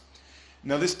Shabbos.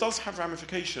 Now this does have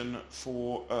ramification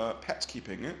for pet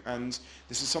keeping, and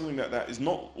this is something that is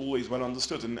not always well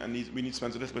understood, and we need to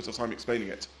spend a little bit of time explaining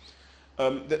it.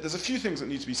 There's a few things that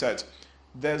need to be said.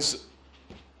 There's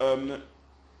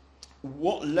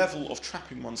what level of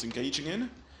trapping one's engaging in,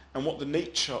 and what the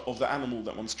nature of the animal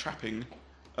that one's trapping,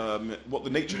 what the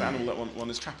nature of the animal that one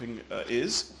is trapping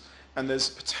is, and there's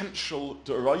potential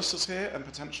d'oraisas here and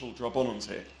potential drabonons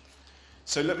here.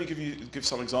 So let me give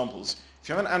some examples. If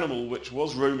you have an animal which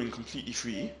was roaming completely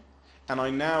free, and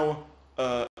I now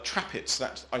trap it so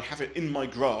that I have it in my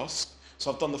grasp,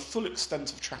 so I've done the full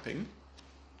extent of trapping,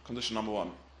 condition number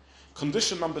one.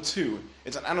 Condition number two,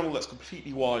 it's an animal that's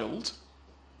completely wild.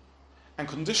 And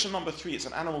condition number three, it's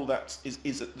an animal that is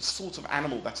the sort of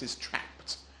animal that is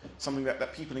trapped, something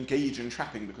that people engage in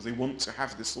trapping because they want to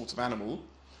have this sort of animal,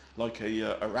 like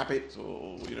a rabbit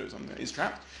or something that is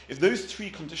trapped. If those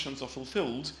three conditions are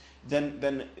fulfilled,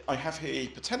 then I have here a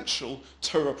potential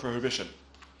Torah prohibition.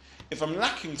 If I'm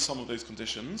lacking some of those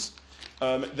conditions,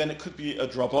 then it could be a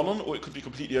drabonon or it could be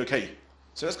completely okay.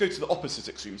 So let's go to the opposite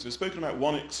extreme. So we've spoken about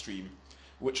one extreme,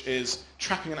 which is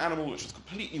trapping an animal which is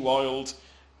completely wild.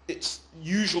 It's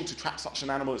usual to trap such an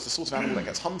animal. It's the sort of animal that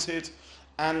gets hunted,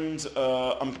 and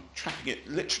I'm trapping it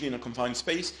literally in a confined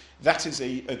space. That is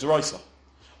a d'oraisa.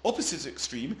 Opposite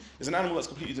extreme is an animal that's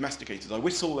completely domesticated. I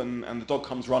whistle and the dog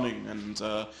comes running and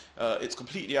it's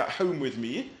completely at home with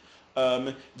me.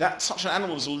 That such an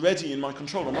animal is already in my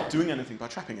control. I'm not doing anything by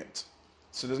trapping it.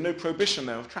 So there's no prohibition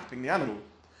there of trapping the animal.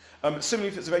 Similarly,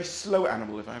 if it's a very slow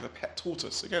animal, if I have a pet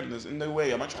tortoise, again, there's in no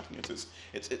way am I trapping it.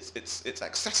 It's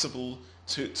accessible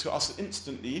to us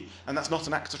instantly, and that's not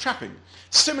an act of trapping.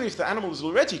 Similarly, if the animal is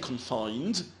already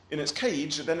confined in its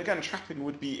cage, then again, trapping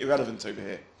would be irrelevant over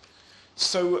here.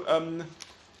 So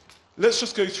let's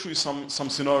just go through some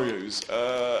scenarios.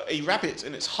 A rabbit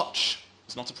in its hutch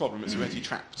is not a problem, it's already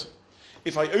trapped.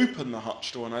 If I open the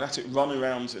hutch door and I let it run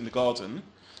around in the garden,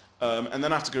 and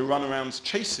then I have to go run around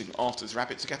chasing after this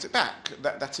rabbit to get it back,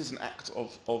 that is an act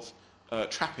of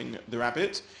trapping the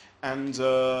rabbit, and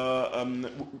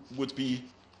would be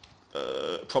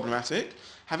problematic.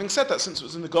 Having said that, since it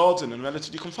was in the garden and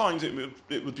relatively confined,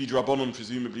 it would be drabonon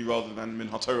presumably rather than min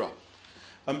haTorah.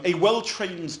 A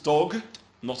well-trained dog,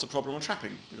 not a problem on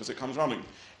trapping because it comes running.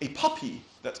 A puppy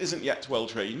that isn't yet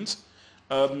well-trained,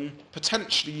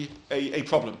 potentially a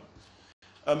problem.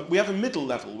 We have a middle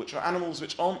level, which are animals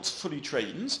which aren't fully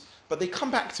trained, but they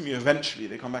come back to me eventually.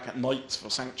 They come back at night for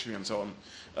sanctuary and so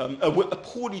on. A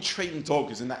poorly trained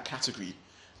dog is in that category,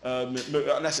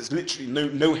 unless it's literally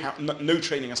no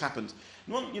training has happened.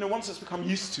 Once it's become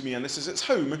used to me and this is its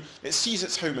home, it sees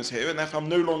its home as here, and therefore I'm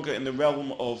no longer in the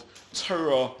realm of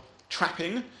Torah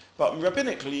trapping. But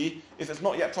rabbinically, if it's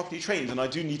not yet properly trained and I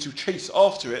do need to chase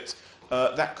after it,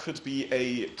 that could be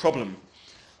a problem.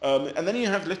 And then you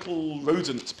have little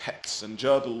rodent pets and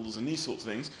gerbils and these sorts of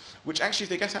things, which actually, if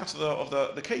they get out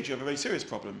of the cage, you have a very serious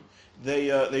problem.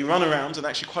 They run around and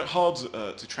actually quite hard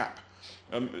to trap.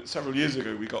 Several years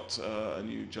ago, we got a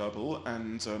new gerbil,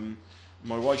 and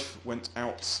my wife went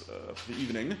out for the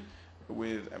evening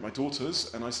with my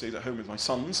daughters, and I stayed at home with my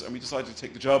sons, and we decided to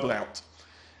take the gerbil out.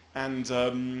 And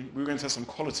we were going to have some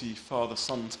quality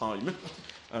father-son time.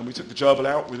 We took the gerbil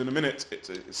out. Within a minute, it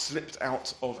slipped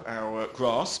out of our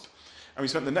grasp. And we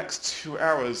spent the next 2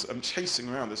 hours chasing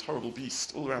around this horrible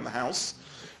beast all around the house,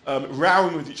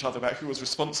 rowing with each other about who was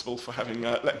responsible for having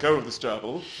let go of this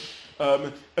gerbil,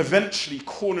 eventually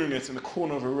cornering it in the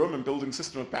corner of a room and building a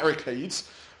system of barricades.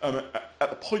 At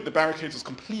the point the barricade was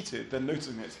completed, then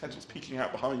noticing its head was peeking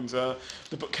out behind the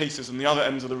bookcases in the other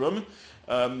ends of the room.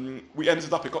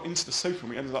 It got into the sofa, and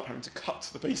we ended up having to cut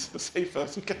the base of the sofa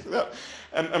to get it out.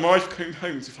 And my wife came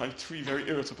home to find 3 very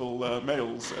irritable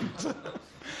males, and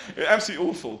absolutely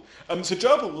awful. So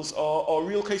gerbils are a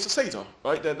real case of Seder,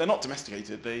 right? They're not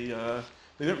domesticated. They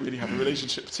don't really have a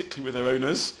relationship, particularly with their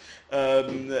owners.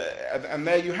 And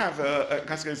there you have a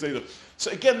classic Seder.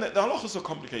 So again, the halachos are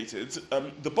complicated.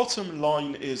 The bottom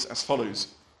line is as follows.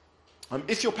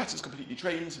 If your pet is completely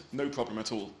trained, no problem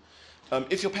at all.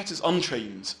 If your pet is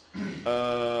untrained,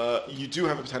 you do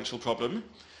have a potential problem.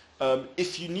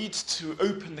 If you need to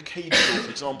open the cage door,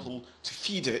 for example, to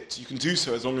feed it, you can do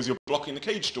so as long as you're blocking the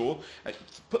cage door.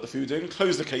 Put the food in,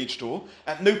 close the cage door.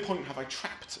 At no point have I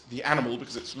trapped the animal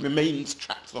because it's remained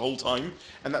trapped the whole time,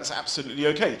 and that's absolutely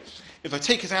okay. If I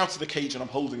take it out of the cage and I'm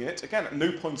holding it, again, at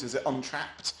no point is it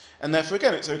untrapped, and therefore,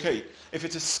 again, it's okay. If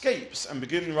it escapes and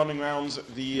begins running around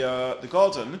the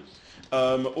garden,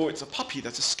 or it's a puppy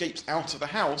that escapes out of the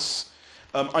house,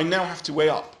 I now have to weigh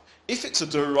up. If it's a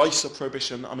d'oraisa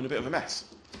prohibition, I'm in a bit of a mess.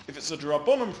 If it's a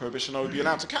d'rabbanan prohibition, I would be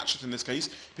allowed to catch it in this case,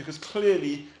 because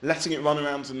clearly letting it run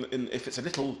around, if it's a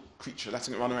little creature,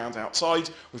 letting it run around outside,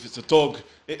 or if it's a dog,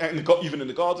 even in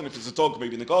the garden, if it's a dog,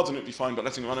 maybe in the garden it would be fine, but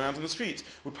letting it run around in the street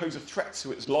would pose a threat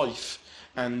to its life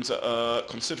and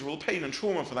considerable pain and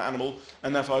trauma for that animal,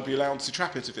 and therefore I'd be allowed to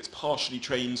trap it if it's partially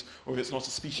trained, or if it's not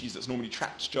a species that's normally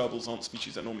trapped. Gerbils aren't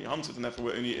species that are normally hunted, and therefore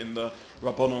we're only in the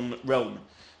rabbanon realm.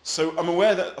 So I'm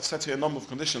aware that I've said here a number of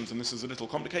conditions, and this is a little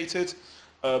complicated.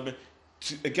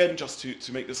 Just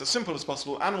to make this as simple as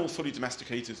possible, animal fully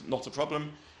domesticated, not a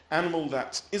problem. Animal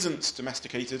that isn't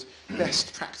domesticated,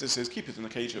 best practice is keep it in the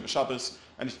cage over Shabbos,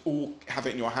 and have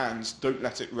it in your hands, don't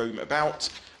let it roam about.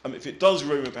 If it does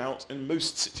roam about, in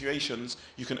most situations,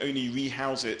 you can only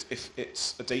rehouse it if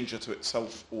it's a danger to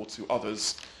itself or to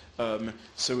others.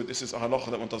 So this is a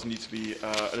halacha that one does need to be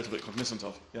a little bit cognizant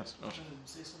of. Yes, Raj?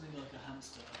 Say something like a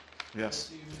hamster. Yes.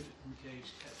 So you move it from the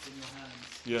cage, kept in your hands.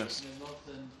 Yes. Rather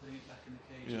than putting it back in the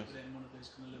cage, Yeah. put it in one of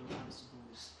those kind of little hamster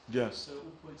balls. Yes. So at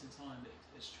all points in time,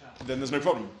 it's trapped. Then there's no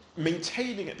problem.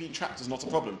 Maintaining it being trapped is not a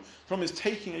problem. The problem is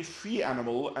taking a free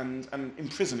animal and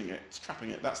imprisoning it,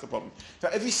 trapping it. That's the problem. If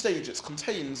at every stage it's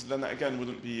contained, then that again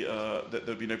wouldn't be,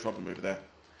 there'd be no problem over there.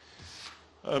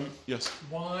 Yes?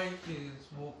 Why is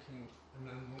walking an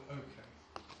animal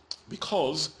okay?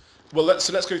 Because Well, let's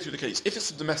go through the case. If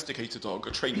it's a domesticated dog,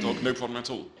 a trained dog, no problem at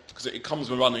all, because it comes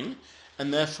with running,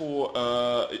 and therefore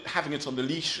having it on the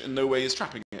leash in no way is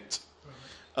trapping it.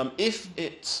 If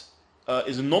it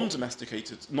is a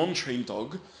non-domesticated, non-trained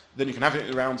dog, then you can have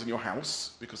it around in your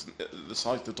house, because the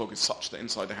size of the dog is such that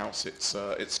inside the house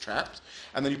it's trapped,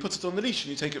 and then you put it on the leash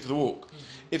and you take it for the walk.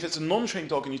 If it's a non-trained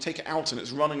dog and you take it out and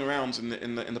it's running around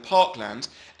in the parkland,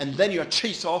 and then you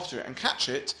chase after it and catch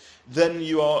it, then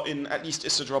you are in at least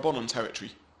Issa Drabonon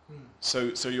territory.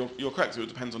 So you're correct. It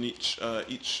depends on each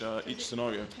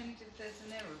scenario. Depends if there's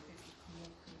an error, if you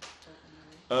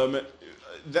can walk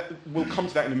We'll come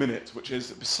to that in a minute, which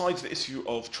is, besides the issue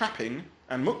of trapping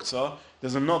and Muktza,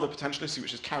 there's another potential issue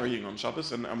which is carrying on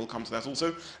Shabbos, and we'll come to that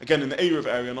also. Again, in the Eruv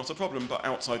area, not a problem, but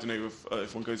outside an Eruv,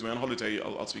 if one goes away on holiday,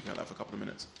 I'll speak about that for a couple of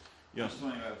minutes. Yeah. I was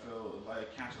talking about like a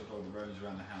cat or dog that roams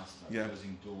around the house, like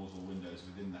closing doors or windows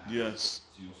within the house. Yes.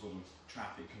 So your sort of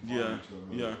traffic confinement to a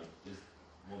room is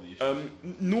one of the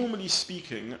issues. Normally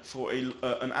speaking, for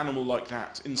an animal like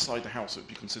that, inside the house it would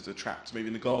be considered trapped. Maybe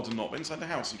in the garden not, but inside the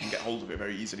house you can get hold of it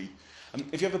very easily.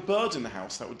 If you have a bird in the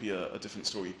house, that would be a different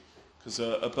story. Because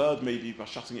a bird, maybe by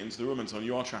shutting it into the room and so on,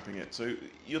 you are trapping it. So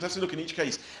you'd have to look in each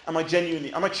case. Am I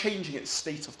changing its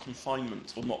state of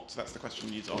confinement or not? That's the question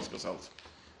you need to ask yourself.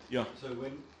 Yeah. So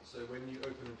when you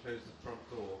open and close the front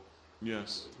door,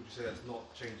 yes, would you say that's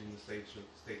not changing the state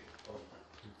of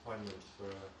confinement for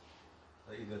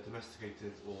either a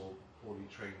domesticated or poorly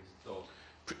trained dog?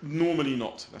 Normally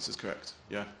not. That is correct.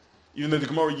 Yeah. Even though the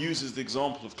Gemara uses the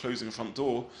example of closing a front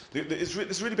door, it's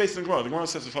really based on the Gemara. The Gemara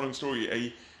says the following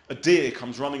story: a deer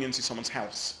comes running into someone's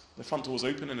house. The front door was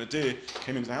open, and a deer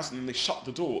came into the house, and then they shut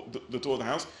the door of the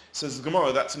house. Says the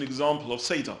Gemara, that's an example of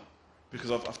Seder,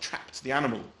 because I've trapped the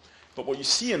animal. But what you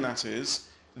see in that is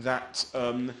that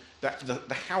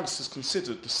the house is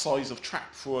considered the size of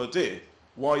trap for a deer.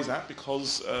 Why is that?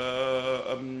 Because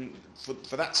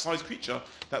for that size creature,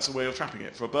 that's a way of trapping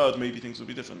it. For a bird, maybe things will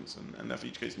be different, and therefore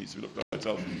each case needs to be looked at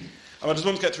itself. I just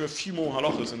want to get through a few more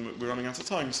halachas, and we're running out of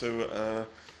time, so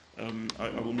I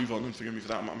will move on, and forgive me for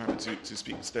that. I'm happy to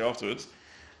stay afterwards.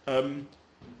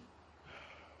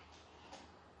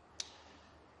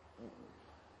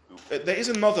 There is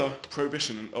another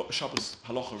prohibition in Shabbos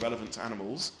halacha relevant to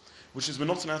animals, which is we're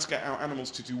not allowed to get our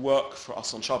animals to do work for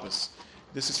us on Shabbos.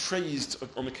 This is phrased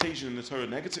on occasion in the Torah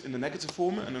in the negative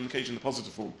form and on occasion in the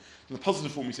positive form. In the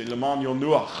positive form we say, Leman your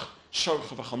nuach,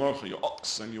 shorcha v'chamorcha, your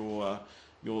ox and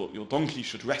your donkey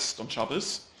should rest on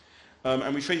Shabbos.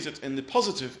 And we phrase it in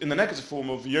the negative form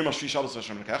of Yom HaShvi Shabbos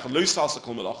Hashem Lekech, Lo Sasa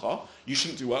Kol Melacha, you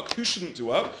shouldn't do work. Who shouldn't do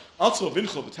work? Atzor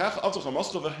Vincha B'tech, Atzor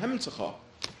Chamascha V'hemtecha,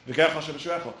 V'gech Hashem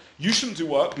Shvecha. You shouldn't do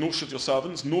work, nor should your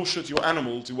servants, nor should your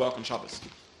animal do work on Shabbos.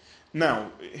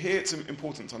 Now, here it's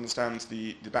important to understand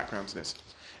the background to this.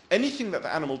 Anything that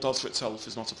the animal does for itself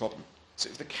is not a problem. So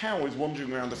if the cow is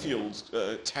wandering around the field,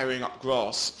 tearing up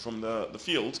grass from the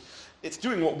field, it's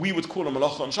doing what we would call a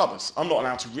malacha on Shabbos. I'm not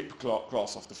allowed to rip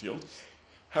grass off the field.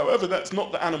 However, that's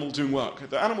not the animal doing work.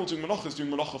 The animal doing malacha is doing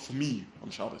malacha for me on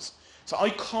Shabbos. So I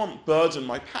can't burden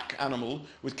my pack animal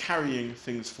with carrying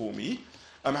things for me.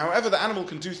 However, the animal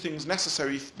can do things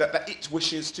necessary that it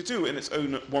wishes to do in its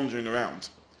own wandering around.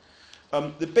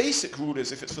 The basic rule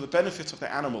is if it's for the benefit of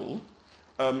the animal,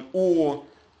 or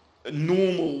a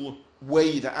normal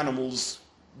way that animals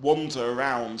wander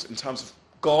around in terms of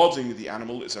guarding the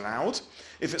animal is allowed.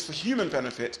 If it's for human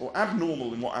benefit or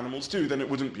abnormal in what animals do, then it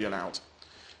wouldn't be allowed.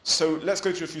 So let's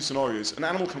go through a few scenarios. An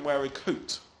animal can wear a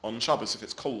coat on Shabbos if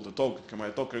it's cold. A dog can wear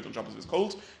a dog coat on Shabbos if it's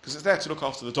cold, because it's there to look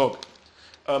after the dog.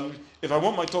 If I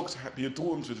want my dog to be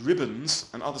adorned with ribbons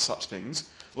and other such things,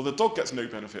 well, the dog gets no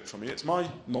benefit from me. It's my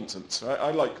nonsense. Right?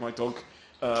 I like my dog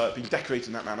being decorated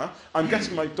in that manner. I'm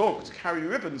getting my dog to carry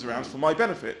ribbons around for my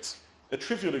benefit. A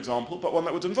trivial example, but one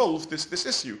that would involve this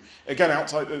issue. Again,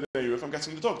 outside the if I'm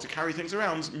getting the dog to carry things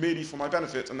around merely for my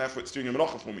benefit, and therefore it's doing a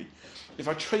malacha for me. If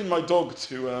I train my dog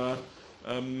to,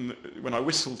 when I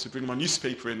whistle, to bring my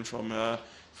newspaper in from the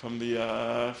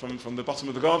bottom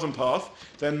of the garden path,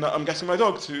 then I'm getting my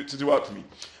dog to do work for me.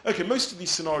 Okay, most of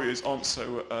these scenarios aren't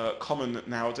so common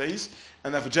nowadays,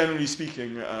 and therefore, generally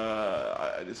speaking,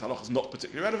 this halacha is not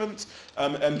particularly relevant,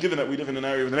 and given that we live in an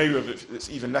area with an area of it, it's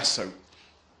even less so.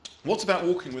 What about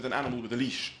walking with an animal with a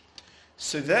leash?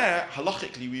 So there,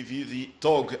 halachically, we view the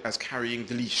dog as carrying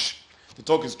the leash. The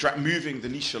dog is moving the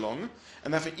leash along,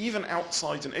 and therefore even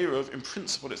outside an Eruv, in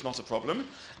principle, it's not a problem.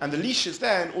 And the leash is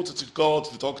there in order to guard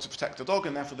the dog, to protect the dog,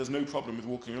 and therefore there's no problem with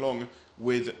walking along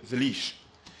with the leash.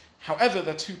 However,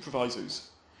 there are two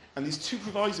provisos. And these two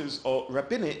provisos are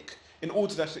rabbinic in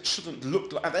order that it shouldn't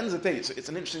look like... At the end of the day, it's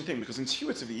an interesting thing, because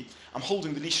intuitively, I'm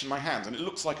holding the leash in my hand, and it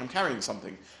looks like I'm carrying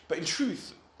something. But in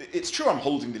truth, it's true I'm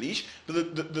holding the leash,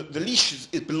 but the leash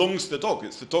it belongs to the dog.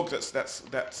 It's the dog that's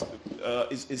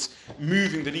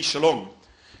moving the leash along.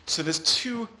 So there's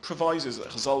two provisos that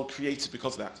Chazal created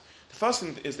because of that. The first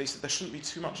thing is they said there shouldn't be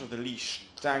too much of the leash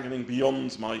dangling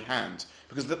beyond my hand,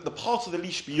 because the part of the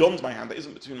leash beyond my hand that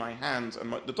isn't between my hand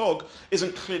and the dog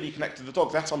isn't clearly connected to the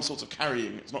dog. That I'm sort of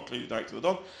carrying. It's not clearly directed to the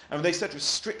dog. And they said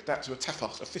restrict that to a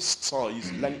tefach, a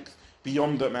fist-size length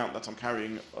beyond the amount that I'm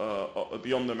carrying,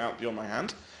 beyond the amount beyond my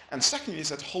hand. And secondly, they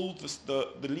said hold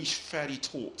the leash fairly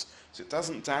taut, so it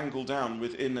doesn't dangle down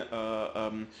within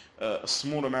a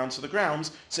small amount of the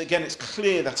ground. So again, it's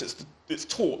clear that it's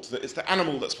taut, that it's the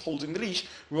animal that's holding the leash,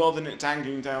 rather than it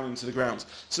dangling down into the ground.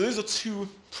 So those are two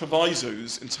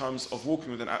provisos in terms of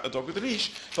walking with a dog with a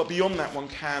leash, but beyond that one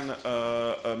can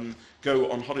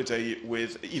go on holiday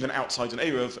with even outside an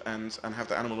Erev and have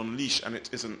the animal on a leash, and it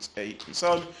isn't a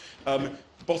concern.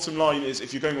 Bottom line is,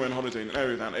 if you're going away on holiday in an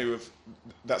Erev,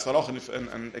 that's the halach,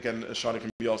 and again, a shayla can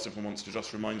be asked if one wants to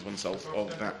just remind oneself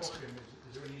of that. Is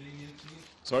there any leniency?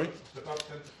 Sorry? About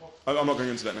 10 to 4? I'm not going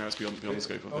into that now, it's beyond the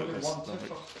scope of only this. one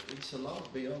tefach is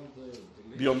allowed beyond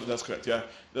the Beyond, that's correct, yeah.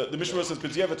 The Mishnah says,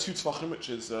 but do you have a two tefachim, which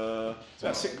is,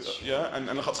 that's 6, yeah, and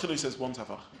the Chatzchili says one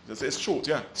tefach. It's short,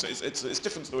 yeah, so it's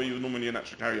different to the way you would normally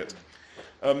naturally carry it.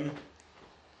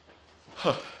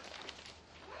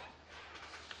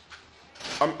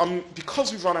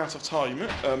 Because we've run out of time,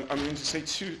 I'm going to say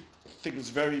two things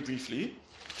very briefly.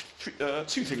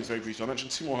 Two things very briefly. I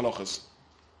mentioned three more halachas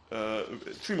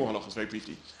very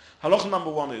briefly. Halacha number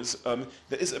one is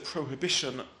there is a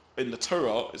prohibition in the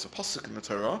Torah, it's a pasuk in the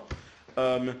Torah,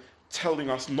 telling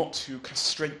us not to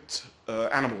castrate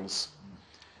animals.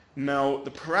 Now,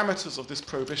 the parameters of this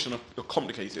prohibition are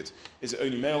complicated. Is it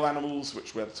only male animals,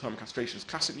 where the term castration is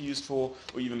classically used for,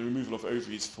 or even the removal of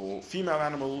ovaries for female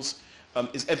animals?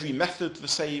 Is every method the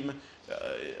same?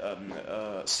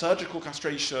 Surgical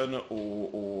castration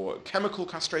or chemical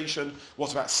castration?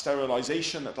 What about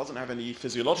sterilization that doesn't have any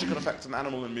physiological effect on the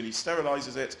animal and merely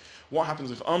sterilizes it? What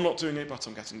happens if I'm not doing it but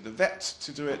I'm getting the vet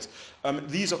to do it?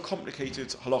 These are complicated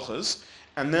halachas,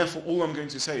 and therefore all I'm going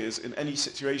to say is in any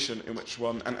situation in which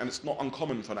one, and it's not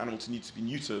uncommon for an animal to need to be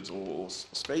neutered or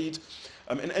spayed,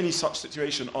 in any such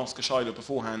situation ask a shayla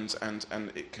beforehand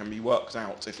and it can be worked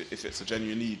out if it's a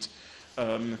genuine need.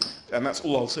 And that's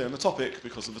all I'll say on the topic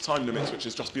because of the time limit, which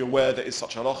is just be aware there is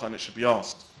such halacha and it should be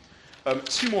asked.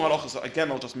 Two more halachas that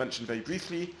again I'll just mention very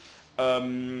briefly.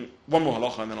 One more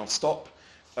halacha and then I'll stop.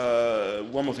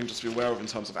 One more thing just to be aware of in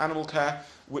terms of animal care,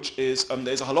 which is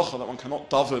there's a halacha that one cannot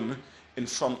daven in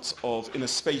a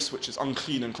space which is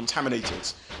unclean and contaminated.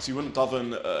 So you wouldn't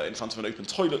daven in front of an open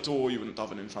toilet door, you wouldn't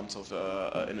daven in front of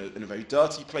in a very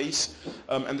dirty place,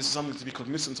 and this is something to be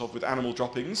cognizant of with animal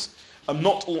droppings.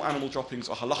 Not all animal droppings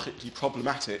are halachically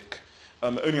problematic.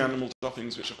 Only animal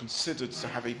droppings which are considered to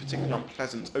have a particularly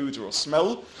unpleasant odour or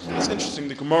smell. It's interesting,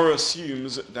 the Gemara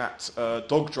assumes that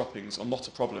dog droppings are not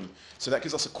a problem. So that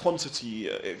gives us a quantity,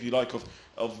 if you like, of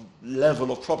level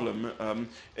of problem.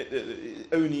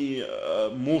 Only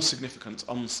more significant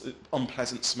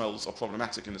unpleasant smells are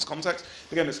problematic in this context.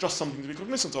 Again, it's just something to be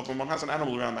cognizant of when one has an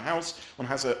animal around the house, one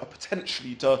has a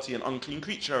potentially dirty and unclean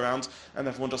creature around, and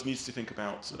therefore one just needs to think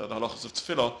about the halachas of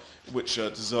tefillah, which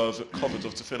deserve kavod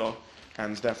of tefillah,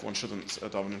 and therefore one shouldn't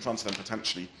daven in front of them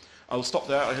potentially. I'll stop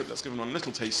there. I hope that's given everyone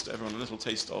a little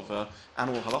taste of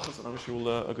animal halachas, and I wish you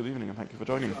all a good evening and thank you for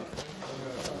joining.